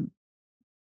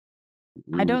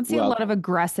don't see a lot of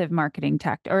aggressive marketing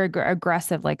or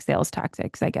aggressive like sales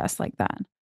tactics, I guess, like that.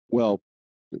 Well,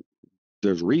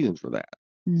 there's reasons for that.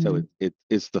 So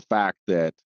it's the fact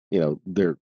that,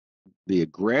 the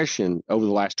aggression over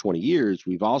the last 20 years,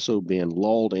 we've also been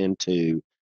lulled into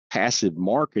passive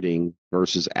marketing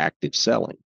versus active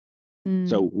selling.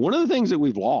 So one of the things that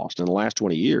we've lost in the last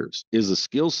 20 years is the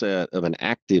skill set of an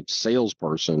active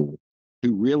salesperson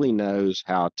who really knows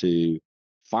how to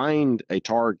find a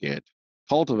target,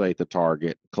 cultivate the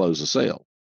target, close the sale.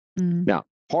 Now,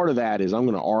 part of that is I'm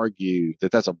going to argue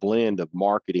that that's a blend of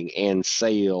marketing and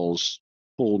sales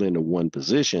pulled into one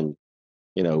position,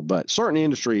 but certain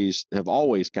industries have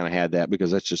always kind of had that because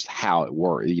that's just how it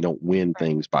works. You don't win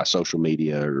things by social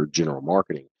media or general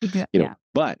marketing,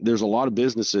 but there's a lot of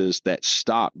businesses that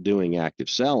stopped doing active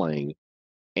selling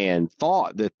and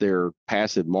thought that their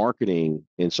passive marketing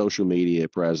and social media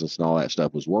presence and all that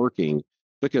stuff was working,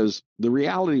 because the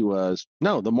reality was,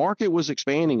 no, the market was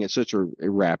expanding at such a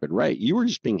rapid rate. You were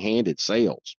just being handed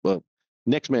sales. Well,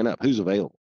 next man up, who's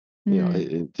available,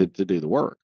 to do the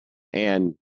work.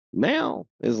 And now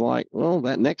is like, well,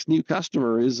 that next new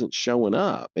customer isn't showing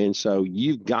up. And so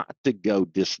you've got to go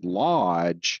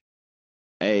dislodge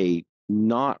a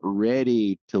not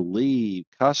ready to leave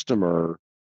customer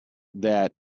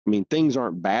that, things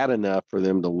aren't bad enough for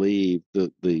them to leave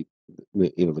the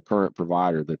current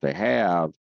provider that they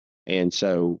have. And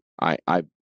so I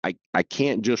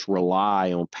can't just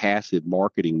rely on passive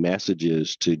marketing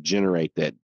messages to generate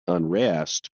that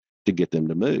unrest to get them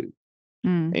to move.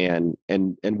 And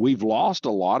we've lost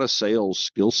a lot of sales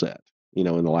skill set, in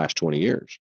the last 20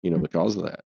 years, because of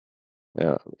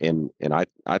that. And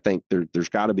I think there's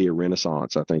got to be a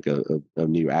renaissance, I think, of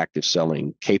new active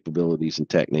selling capabilities and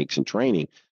techniques and training.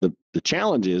 The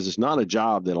challenge is it's not a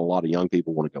job that a lot of young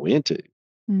people want to go into.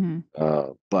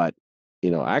 But,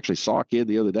 I actually saw a kid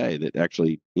the other day that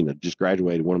actually, just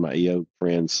graduated. One of my EO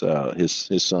friends,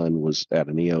 his son was at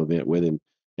an EO event with him,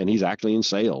 and he's actually in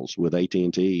sales with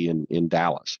AT&T in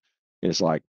Dallas. And it's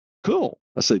like, cool.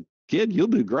 I said, kid, you'll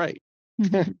do great.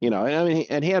 I mean,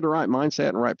 and he had the right mindset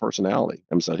and the right personality.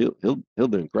 I mean, so he'll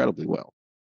do incredibly well.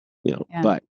 Yeah.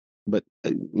 But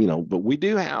we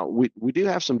do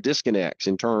have some disconnects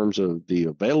in terms of the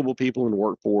available people in the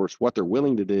workforce, what they're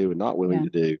willing to do and not willing Yeah. to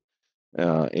do.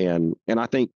 And I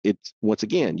think it's, once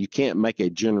again, you can't make a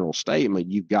general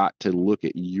statement. You've got to look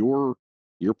at your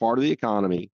part of the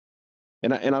economy.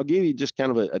 And I'll give you just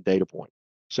kind of a data point.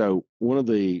 So one of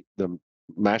the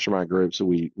mastermind groups that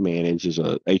we manage is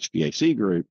a HVAC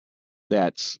group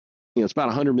that's, it's about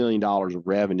 $100 million of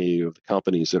revenue of the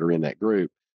companies that are in that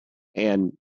group.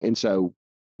 And so,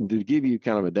 to give you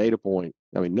kind of a data point,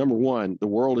 I mean, number one, the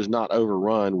world is not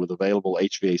overrun with available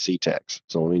HVAC techs.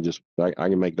 So let me just, I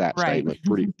can make that Right. statement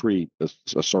pretty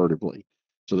assertively.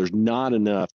 So there's not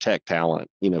enough tech talent,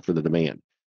 for the demand.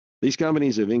 These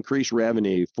companies have increased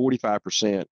revenue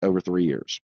 45% over 3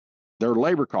 years. Their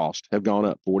labor costs have gone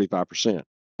up 45%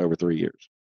 over 3 years.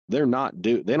 They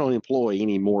don't employ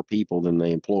any more people than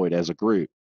they employed as a group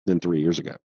than 3 years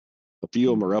ago. A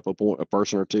few of them are up a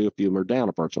person or two, a few of them are down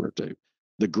a person or two.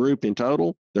 The group in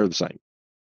total, they're the same.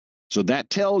 So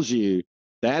that tells you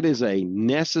that is a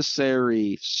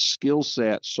necessary skill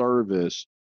set service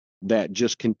that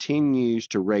just continues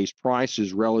to raise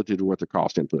prices relative to what the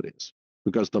cost input is,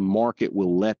 because the market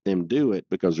will let them do it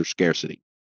because there's scarcity.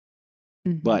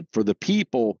 But for the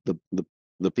people,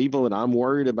 the people that I'm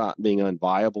worried about being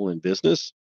unviable in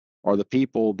business are the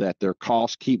people that their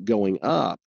costs keep going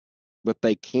up, but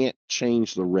they can't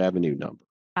change the revenue number.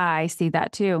 I see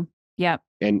that too. Yep.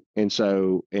 And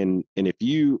so if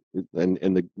you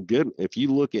if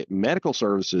you look at medical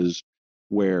services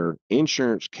where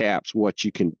insurance caps what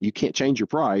you can't change your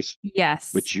price,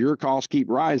 Yes. but your costs keep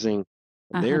rising,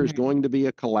 there's 100. going to be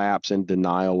a collapse and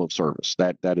denial of service.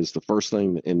 That is the first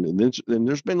thing. And there's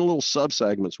been little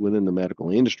subsegments within the medical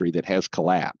industry that has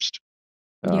collapsed,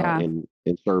 Yeah. and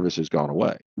service has gone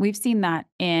away. We've seen that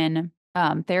in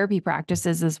therapy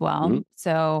practices as well. Mm-hmm.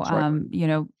 So, That's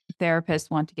right. therapists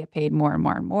want to get paid more and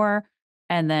more and more.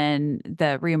 And then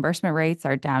the reimbursement rates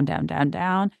are down, down, down,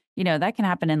 down. That can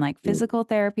happen in like physical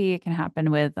therapy. It can happen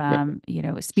with,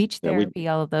 Yeah. speech Yeah, therapy,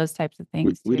 all of those types of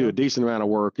things we do a too. decent amount of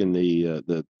work in the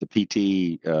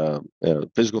PT,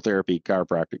 physical therapy,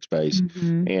 chiropractic space,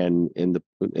 Hmm. and in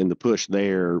the push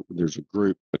there's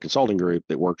a consulting group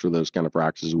that works with those kind of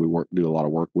practices. We do a lot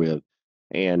of work with,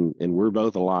 and we're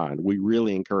both aligned. We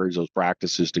really encourage those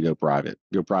practices to go private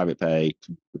pay,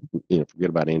 forget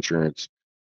about insurance,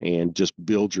 and just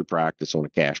build your practice on a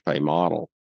cash pay model.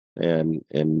 And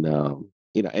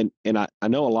I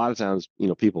know a lot of times,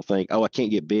 people think, oh, I can't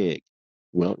get big.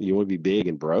 Well, you want to be big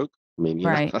and broke? I mean,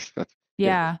 Right.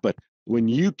 Yeah. but when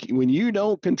you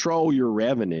don't control your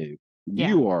revenue, Yeah.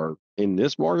 you are in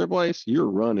this marketplace, you're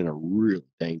running a really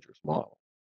dangerous model.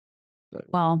 So,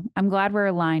 Well, I'm glad we're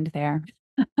aligned there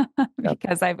yeah,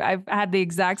 because I've had the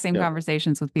exact same yeah.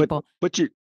 conversations with But people.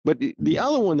 the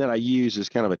other one that I use as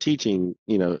kind of a teaching,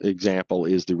 example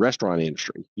is the restaurant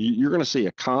industry. You're going to see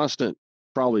a constant,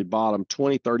 probably bottom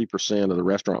 20-30% of the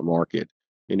restaurant market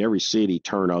in every city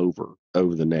turn over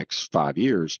the next 5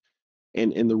 years.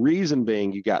 And the reason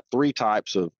being, you got three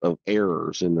types of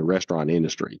errors in the restaurant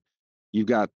industry. You've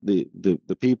got the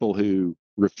people who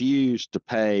refuse to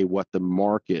pay what the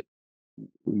market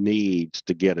needs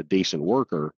to get a decent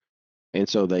worker, and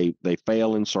so they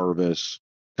fail in service.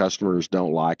 Customers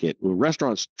don't like it. Well,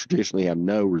 restaurants traditionally have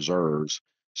no reserves,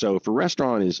 so if a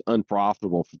restaurant is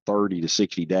unprofitable for 30 to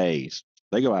 60 days,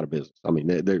 they go out of business. I mean,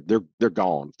 they're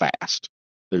gone fast.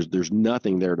 There's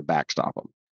nothing there to backstop them.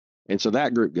 And so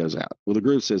that group goes out. Well, the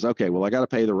group says, okay, well, I got to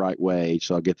pay the right wage,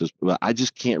 so I'll get this, but I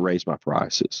just can't raise my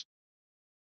prices.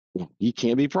 Well, you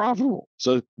can't be profitable,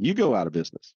 so you go out of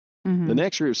business. The Hmm.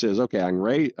 next group says, okay, I can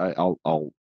raise,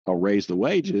 I'll raise the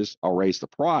wages, I'll raise the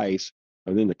price,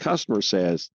 and then the customer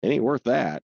says it ain't worth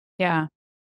that. Yeah.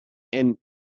 And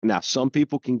now some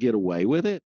people can get away with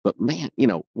it, but man,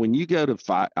 when you go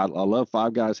to I love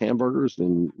Five Guys hamburgers,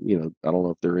 and I don't know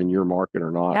if they're in your market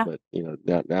or not, Yeah.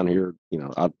 but down here,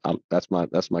 that's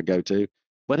my go-to.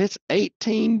 But it's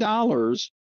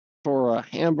 $18 for a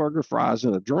hamburger, fries,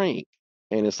 and a drink,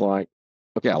 and it's like,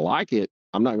 okay, I like it.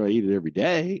 I'm not going to eat it every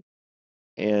day,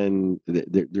 and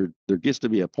there gets to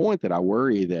be a point that I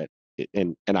worry that,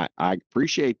 and I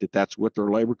appreciate that that's what their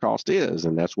labor cost is,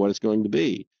 and that's what it's going to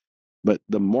be. But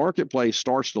the marketplace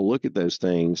starts to look at those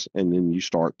things, and then you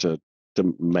start to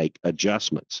make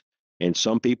adjustments. And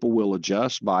some people will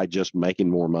adjust by just making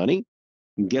more money.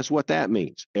 And guess what that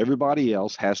means? Everybody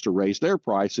else has to raise their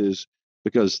prices,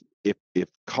 because if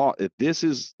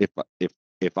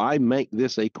I make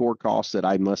this a core cost that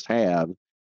I must have,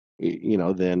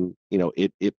 then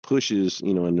it pushes,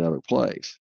 another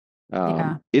place.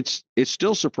 Yeah. It's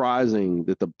still surprising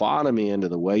that the bottom end of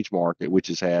the wage market, which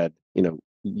has had,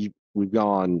 we've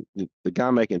gone, the guy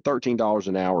making $13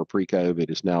 an hour pre-COVID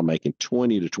is now making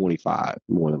 20 to 25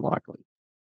 more than likely.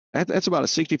 That's about a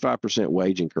 65%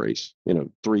 wage increase in a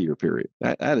 3-year period.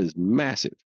 That is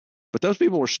massive. But those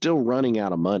people are still running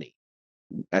out of money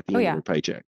at the Oh, end of yeah. their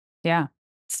paycheck. Yeah.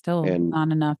 Still And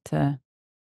not enough to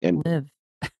and live.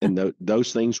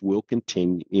 those things will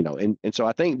continue, and so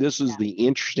I think this is Yeah. the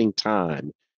interesting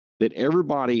time that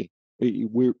everybody,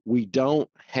 we don't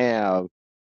have,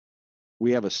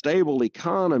 we have a stable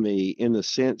economy in the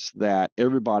sense that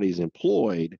everybody's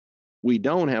employed. We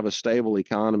don't have a stable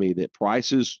economy that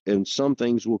prices and some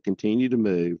things will continue to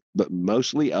move, but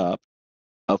mostly up.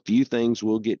 A few things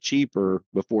will get cheaper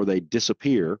before they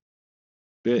disappear.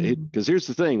 Mhm. Because here's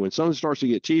the thing: when something starts to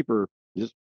get cheaper,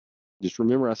 just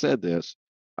remember I said this.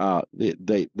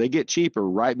 They get cheaper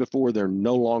right before they're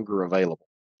no longer available.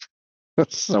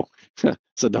 so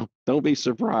so don't be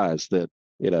surprised that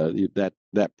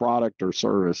that product or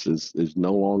service is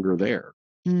no longer there,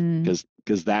 Mm.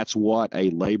 because that's what a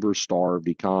labor starved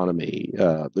economy.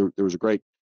 There was a great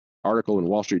article in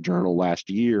Wall Street Journal last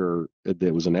year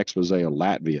that was an expose of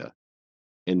Latvia,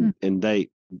 Mm. and it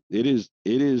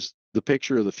is the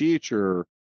picture of the future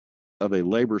of a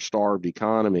labor starved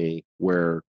economy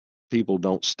where people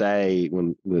don't stay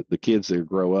when the kids that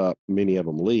grow up, many of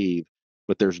them leave,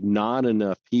 but there's not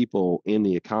enough people in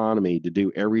the economy to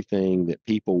do everything that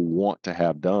people want to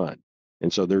have done.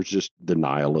 And so there's just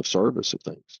denial of service of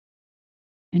things.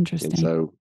 And Interesting.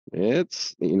 so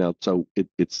it's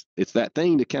that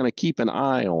thing to kind of keep an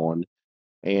eye on,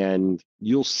 and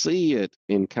you'll see it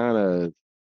in kind of,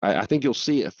 I think you'll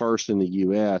see it first in the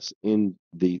U.S. in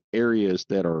the areas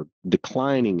that are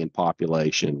declining in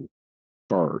population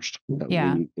first.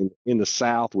 Yeah. In the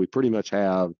South, we pretty much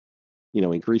have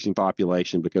increasing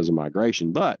population because of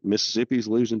migration, but Mississippi's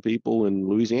losing people and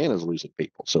Louisiana's losing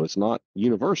people, so it's not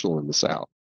universal in the South.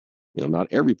 Not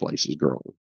every place is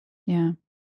growing. Yeah.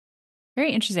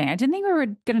 Very interesting. I didn't think we were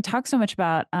going to talk so much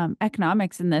about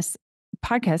economics in this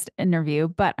podcast interview,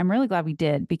 but I'm really glad we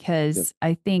did Yeah, because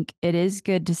I think it is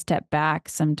good to step back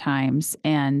sometimes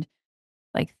and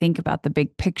like think about the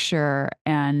big picture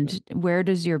yeah. and where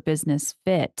does your business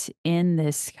fit in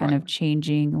this kind Right. of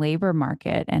changing labor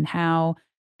market and how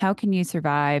can you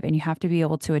survive, and you have to be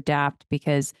able to adapt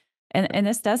because and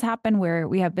this does happen where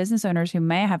we have business owners who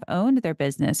may have owned their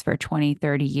business for 20,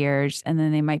 30 years and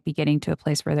then they might be getting to a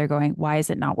place where they're going, why is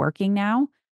it not working now?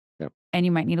 Yeah. And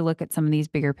you might need to look at some of these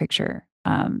bigger picture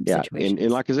Yeah, and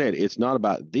situations. like I said, it's not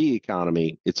about the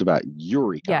economy; it's about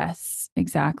your economy. Yes,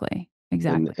 exactly. and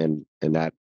Exactly. and and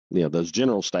that, those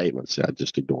general statements, I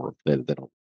just ignore them. They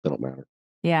don't matter.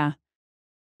 Yeah.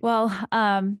 Well,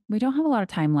 we don't have a lot of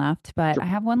time left, but Sure. I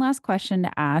have one last question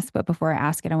to ask. But before I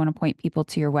ask it, I want to point people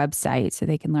to your website so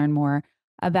they can learn more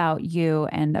about you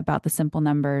and about the simple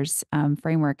numbers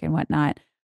framework and whatnot.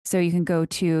 So you can go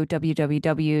to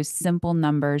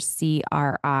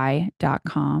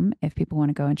www.simplenumberscri.com if people want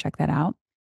to go and check that out.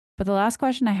 But the last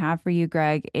question I have for you,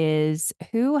 Greg, is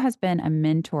who has been a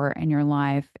mentor in your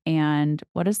life and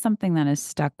what is something that has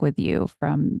stuck with you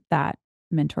from that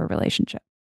mentor relationship?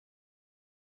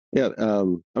 Yeah, I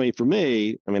mean, for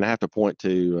me, I have to point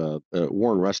to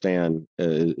Warren Rustan,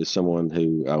 is someone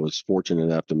who I was fortunate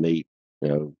enough to meet,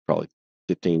 probably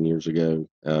 15 years ago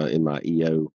in my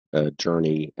EO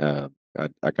journey.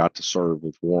 I got to serve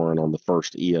with Warren on the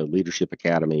first EO Leadership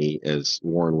Academy, as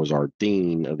Warren was our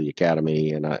dean of the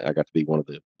academy, and I got to be one of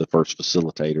the first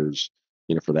facilitators,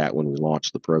 for that when we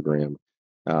launched the program,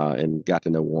 and got to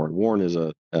know Warren. Warren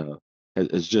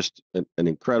is just an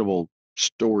incredible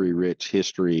story rich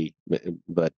history,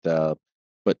 but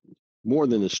more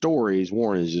than the stories,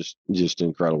 Warren is just an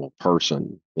incredible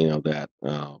person. That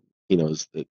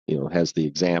has the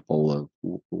example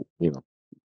of,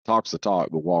 talks the talk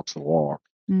but walks the walk,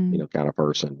 Mm. kind of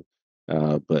person.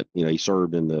 But he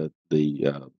served in the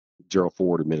Gerald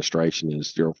Ford administration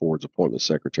as Gerald Ford's appointment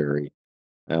secretary,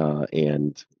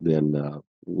 and then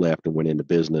left and went into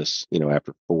business,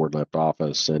 after Ford left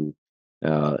office, and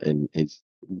he's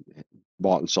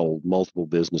bought and sold multiple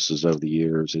businesses over the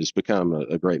years. He's become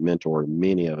a great mentor to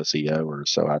many of us EOers.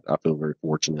 So I feel very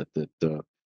fortunate that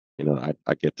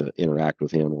I get to interact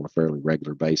with him on a fairly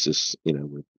regular basis.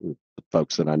 With the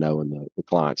folks that I know and the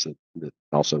clients that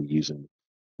also use him,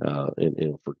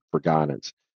 for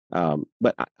guidance.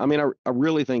 But I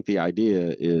really think the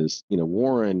idea is,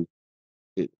 Warren.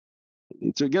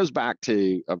 So it goes back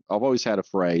to, I've always had a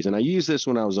phrase, and I used this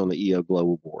when I was on the EO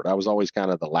Global Board. I was always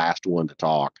kind of the last one to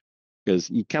talk, because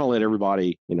you kind of let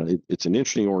everybody, it's an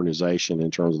interesting organization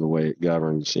in terms of the way it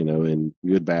governs, and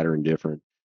good, bad, or indifferent,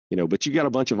 but you got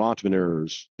a bunch of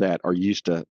entrepreneurs that are used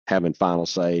to having final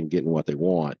say and getting what they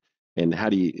want. And how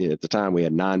do you, at the time we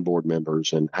had 9 board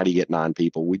members, and how do you get 9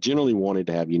 people? We generally wanted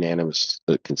to have unanimous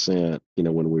consent,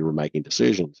 when we were making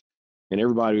decisions, and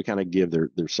everybody would kind of give their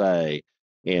say.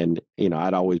 And,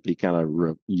 I'd always be kind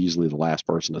of usually the last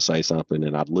person to say something,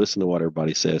 and I'd listen to what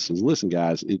everybody says. Says, listen,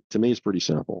 guys, to me, it's pretty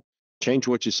simple. Change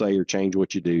what you say or change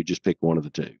what you do. Just pick one of the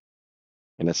two.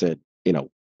 And I said,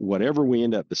 whatever we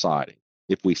end up deciding,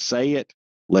 if we say it,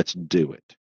 let's do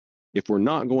it. If we're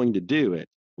not going to do it,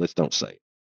 let's don't say it.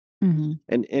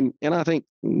 Mm-hmm. And I think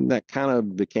that kind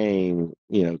of became,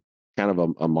 kind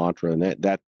of a mantra, and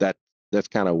that's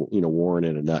kind of, Warren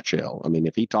in a nutshell. I mean,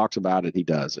 if he talks about it, he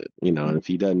does it, and if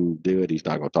he doesn't do it, he's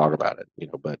not going to talk about it,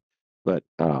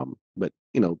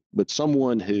 but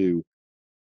someone who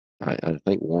I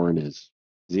think Warren is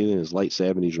either in his late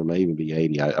 70s or may even be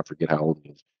 80. I forget how old he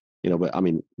is, but I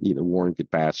mean, Warren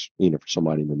could pass, for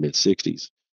somebody in the mid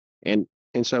 60s. And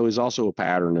so it's also a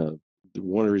pattern of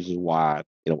one of the reasons why,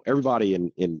 everybody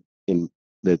in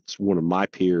that's one of my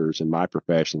peers in my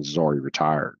professions is already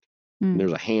retired. And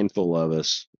there's a handful of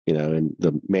us, and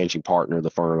the managing partner of the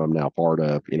firm I'm now part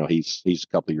of, he's a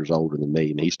couple of years older than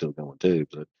me, and he's still going too.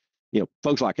 But,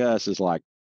 folks like us is like,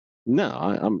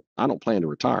 no, I don't plan to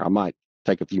retire. I might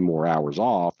take a few more hours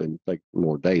off and take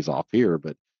more days off here,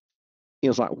 but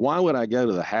it's like, why would I go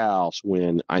to the house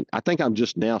when I think I'm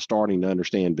just now starting to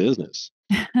understand business?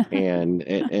 And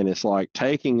it's like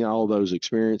taking all those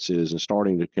experiences and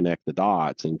starting to connect the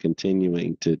dots and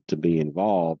continuing to be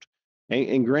involved.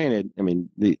 And granted, I mean,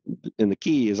 the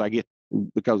key is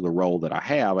because of the role that I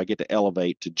have, I get to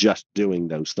elevate to just doing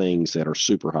those things that are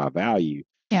super high value,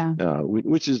 Yeah.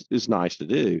 which is nice to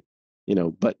do,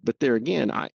 but there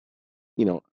again, you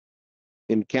know,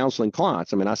 in counseling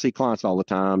clients, I mean, I see clients all the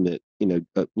time that,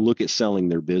 look at selling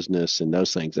their business and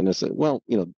those things. And I said, well,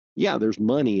 yeah, there's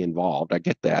money involved. I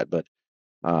get that. But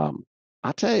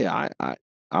I tell you, I,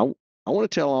 I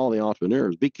want to tell all the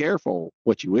entrepreneurs, be careful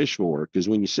what you wish for, because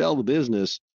when you sell the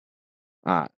business,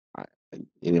 I, I,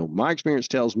 my experience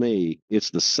tells me it's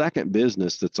the second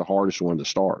business that's the hardest one to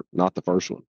start, not the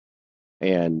first one.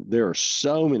 And there are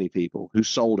so many people who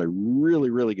sold a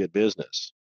really, really good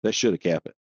business that should have kept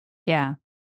it, Yeah.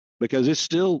 because it's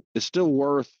still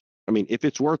worth. I mean, if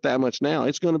it's worth that much now,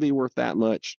 it's going to be worth that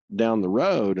much down the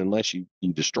road, unless you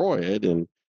destroy it. And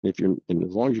as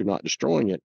long as you're not destroying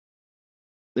it,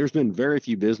 there's been very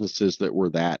few businesses that were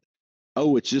that.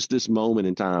 Oh, it's just this moment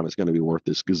in time. It's going to be worth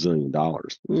this gazillion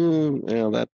dollars.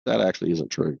 That actually isn't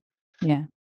true. Yeah.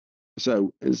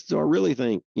 So I really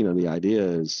think, the idea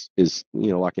is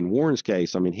like in Warren's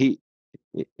case. I mean, he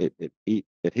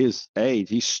at his age,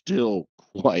 he's still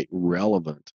quite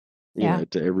relevant, Yeah.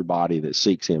 to everybody that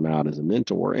seeks him out as a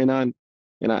mentor. And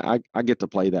I get to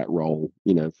play that role,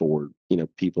 for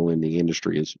people in the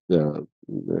industry as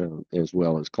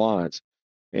well as clients.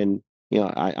 And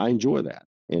I enjoy that,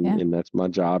 and Yeah. that's my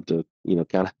job to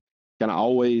kind of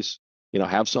always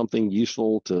have something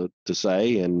useful to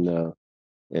say, and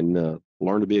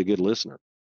learn to be a good listener.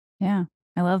 Yeah.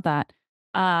 I love that.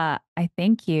 I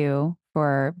thank you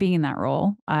for being in that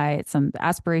role. It's some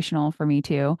aspirational for me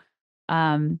too.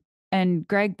 Um, and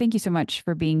Greg, thank you so much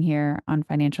for being here on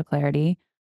Financial Clarity.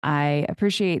 I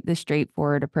appreciate the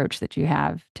straightforward approach that you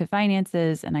have to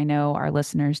finances, and I know our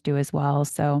listeners do as well.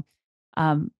 So,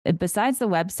 besides the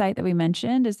website that we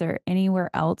mentioned, is there anywhere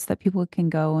else that people can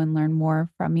go and learn more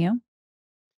from you?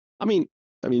 I mean,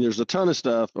 there's a ton of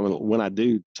stuff. I mean, when I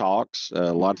do talks,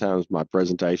 a lot of times my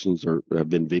presentations have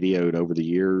been videoed over the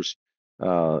years,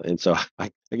 and so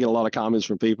I get a lot of comments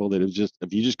from people that have just,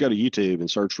 if you just go to YouTube and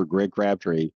search for Greg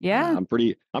Crabtree, Yeah. I'm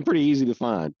pretty easy to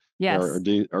find, Yes.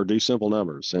 or do simple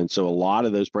numbers. And so a lot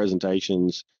of those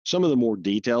presentations, some of the more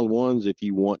detailed ones, if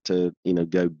you want to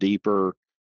go deeper,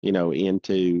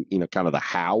 into kind of the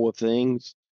how of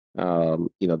things,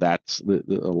 that's a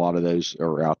lot of those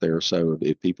are out there. So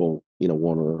if people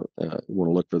want to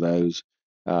look for those,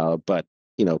 but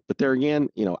there again,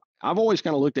 I've always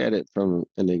kind of looked at it from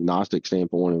an agnostic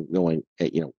standpoint of going,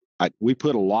 hey, we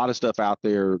put a lot of stuff out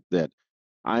there that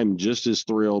I'm just as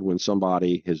thrilled when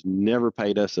somebody has never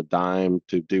paid us a dime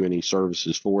to do any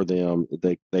services for them.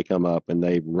 They come up and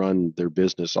they run their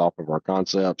business off of our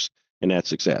concepts, and that's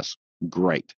success.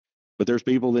 Great. But there's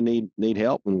people that need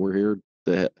help, and we're here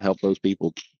to help those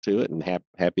people to it, and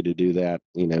happy to do that,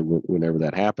 whenever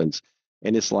that happens.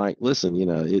 And it's like, listen,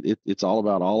 it's all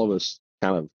about all of us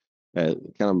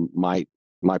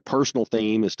my personal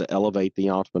theme is to elevate the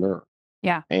entrepreneur.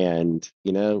 Yeah. And,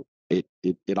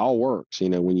 it all works,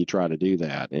 when you try to do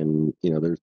that. And,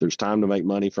 there's time to make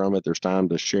money from it. There's time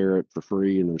to share it for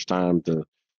free, and there's time to,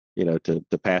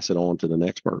 to pass it on to the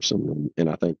next person. And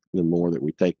I think the more that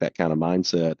we take that kind of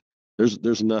mindset,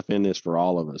 there's enough in this for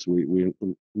all of us. We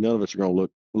none of us are going to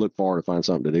look forward to find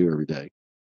something to do every day.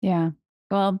 Yeah.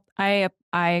 Well, I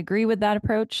agree with that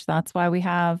approach. That's why we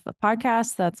have a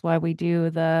podcast. That's why we do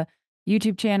the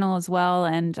YouTube channel as well.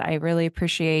 And I really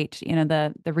appreciate,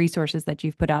 the resources that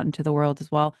you've put out into the world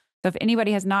as well. So if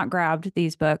anybody has not grabbed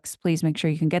these books, please make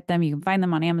sure you can get them. You can find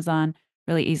them on Amazon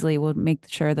really easily. We'll make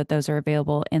sure that those are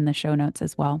available in the show notes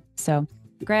as well. So,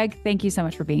 Greg, thank you so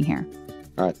much for being here.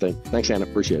 All right. Thanks, Anna.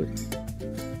 Appreciate it.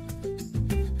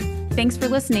 Thanks for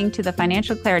listening to the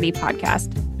Financial Clarity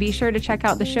Podcast. Be sure to check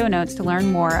out the show notes to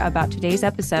learn more about today's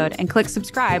episode and click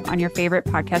subscribe on your favorite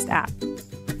podcast app.